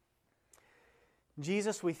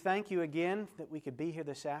 Jesus, we thank you again that we could be here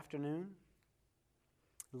this afternoon.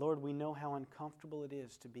 Lord, we know how uncomfortable it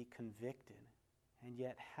is to be convicted, and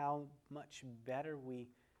yet how much better we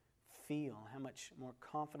feel, how much more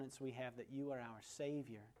confidence we have that you are our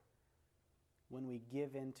Savior when we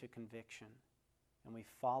give in to conviction and we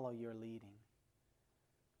follow your leading.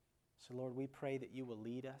 So, Lord, we pray that you will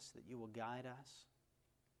lead us, that you will guide us,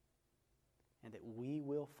 and that we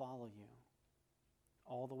will follow you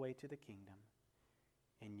all the way to the kingdom.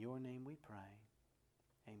 In your name we pray.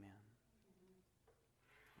 Amen.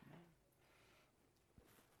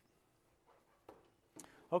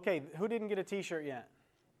 Okay, who didn't get a t-shirt yet?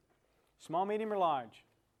 Small, medium, or large?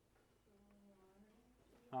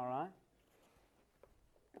 All right.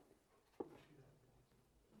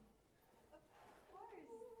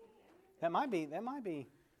 That might be.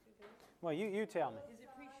 Well, you tell me. Is it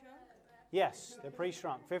pre-shrunk? Yes, they're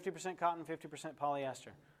pre-shrunk. 50% cotton, 50%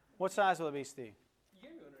 polyester. What size will it be, Steve? You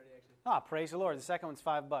gave me one already, actually. Ah, praise the Lord. The second one's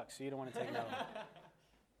 $5, so you don't want to take another one.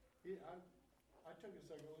 Yeah, I took a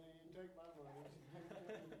second one, you didn't take my money.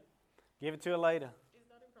 Give it to her later. Is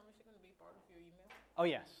that information going to be part of your email? Oh,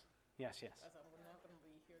 yes. Yes. Because I'm not going to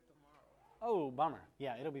be here tomorrow. Oh, bummer.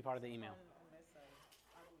 Yeah, it'll be part of the email. Unless I'll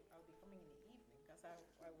be coming in the evening because I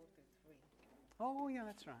work till 3. Oh, yeah,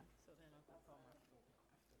 that's right. So then I can come after work.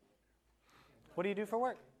 What do you do for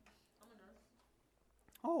work? I'm a nurse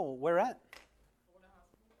Oh, where at? for the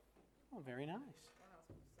hospital. Oh, very nice. For the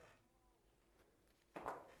hospital. So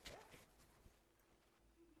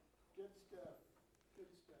Good stuff, good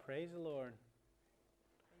stuff. Praise the Lord.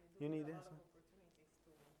 You need this? a lot of opportunities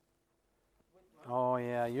to with my Oh,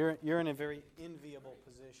 yeah, you're in a very enviable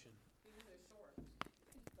position.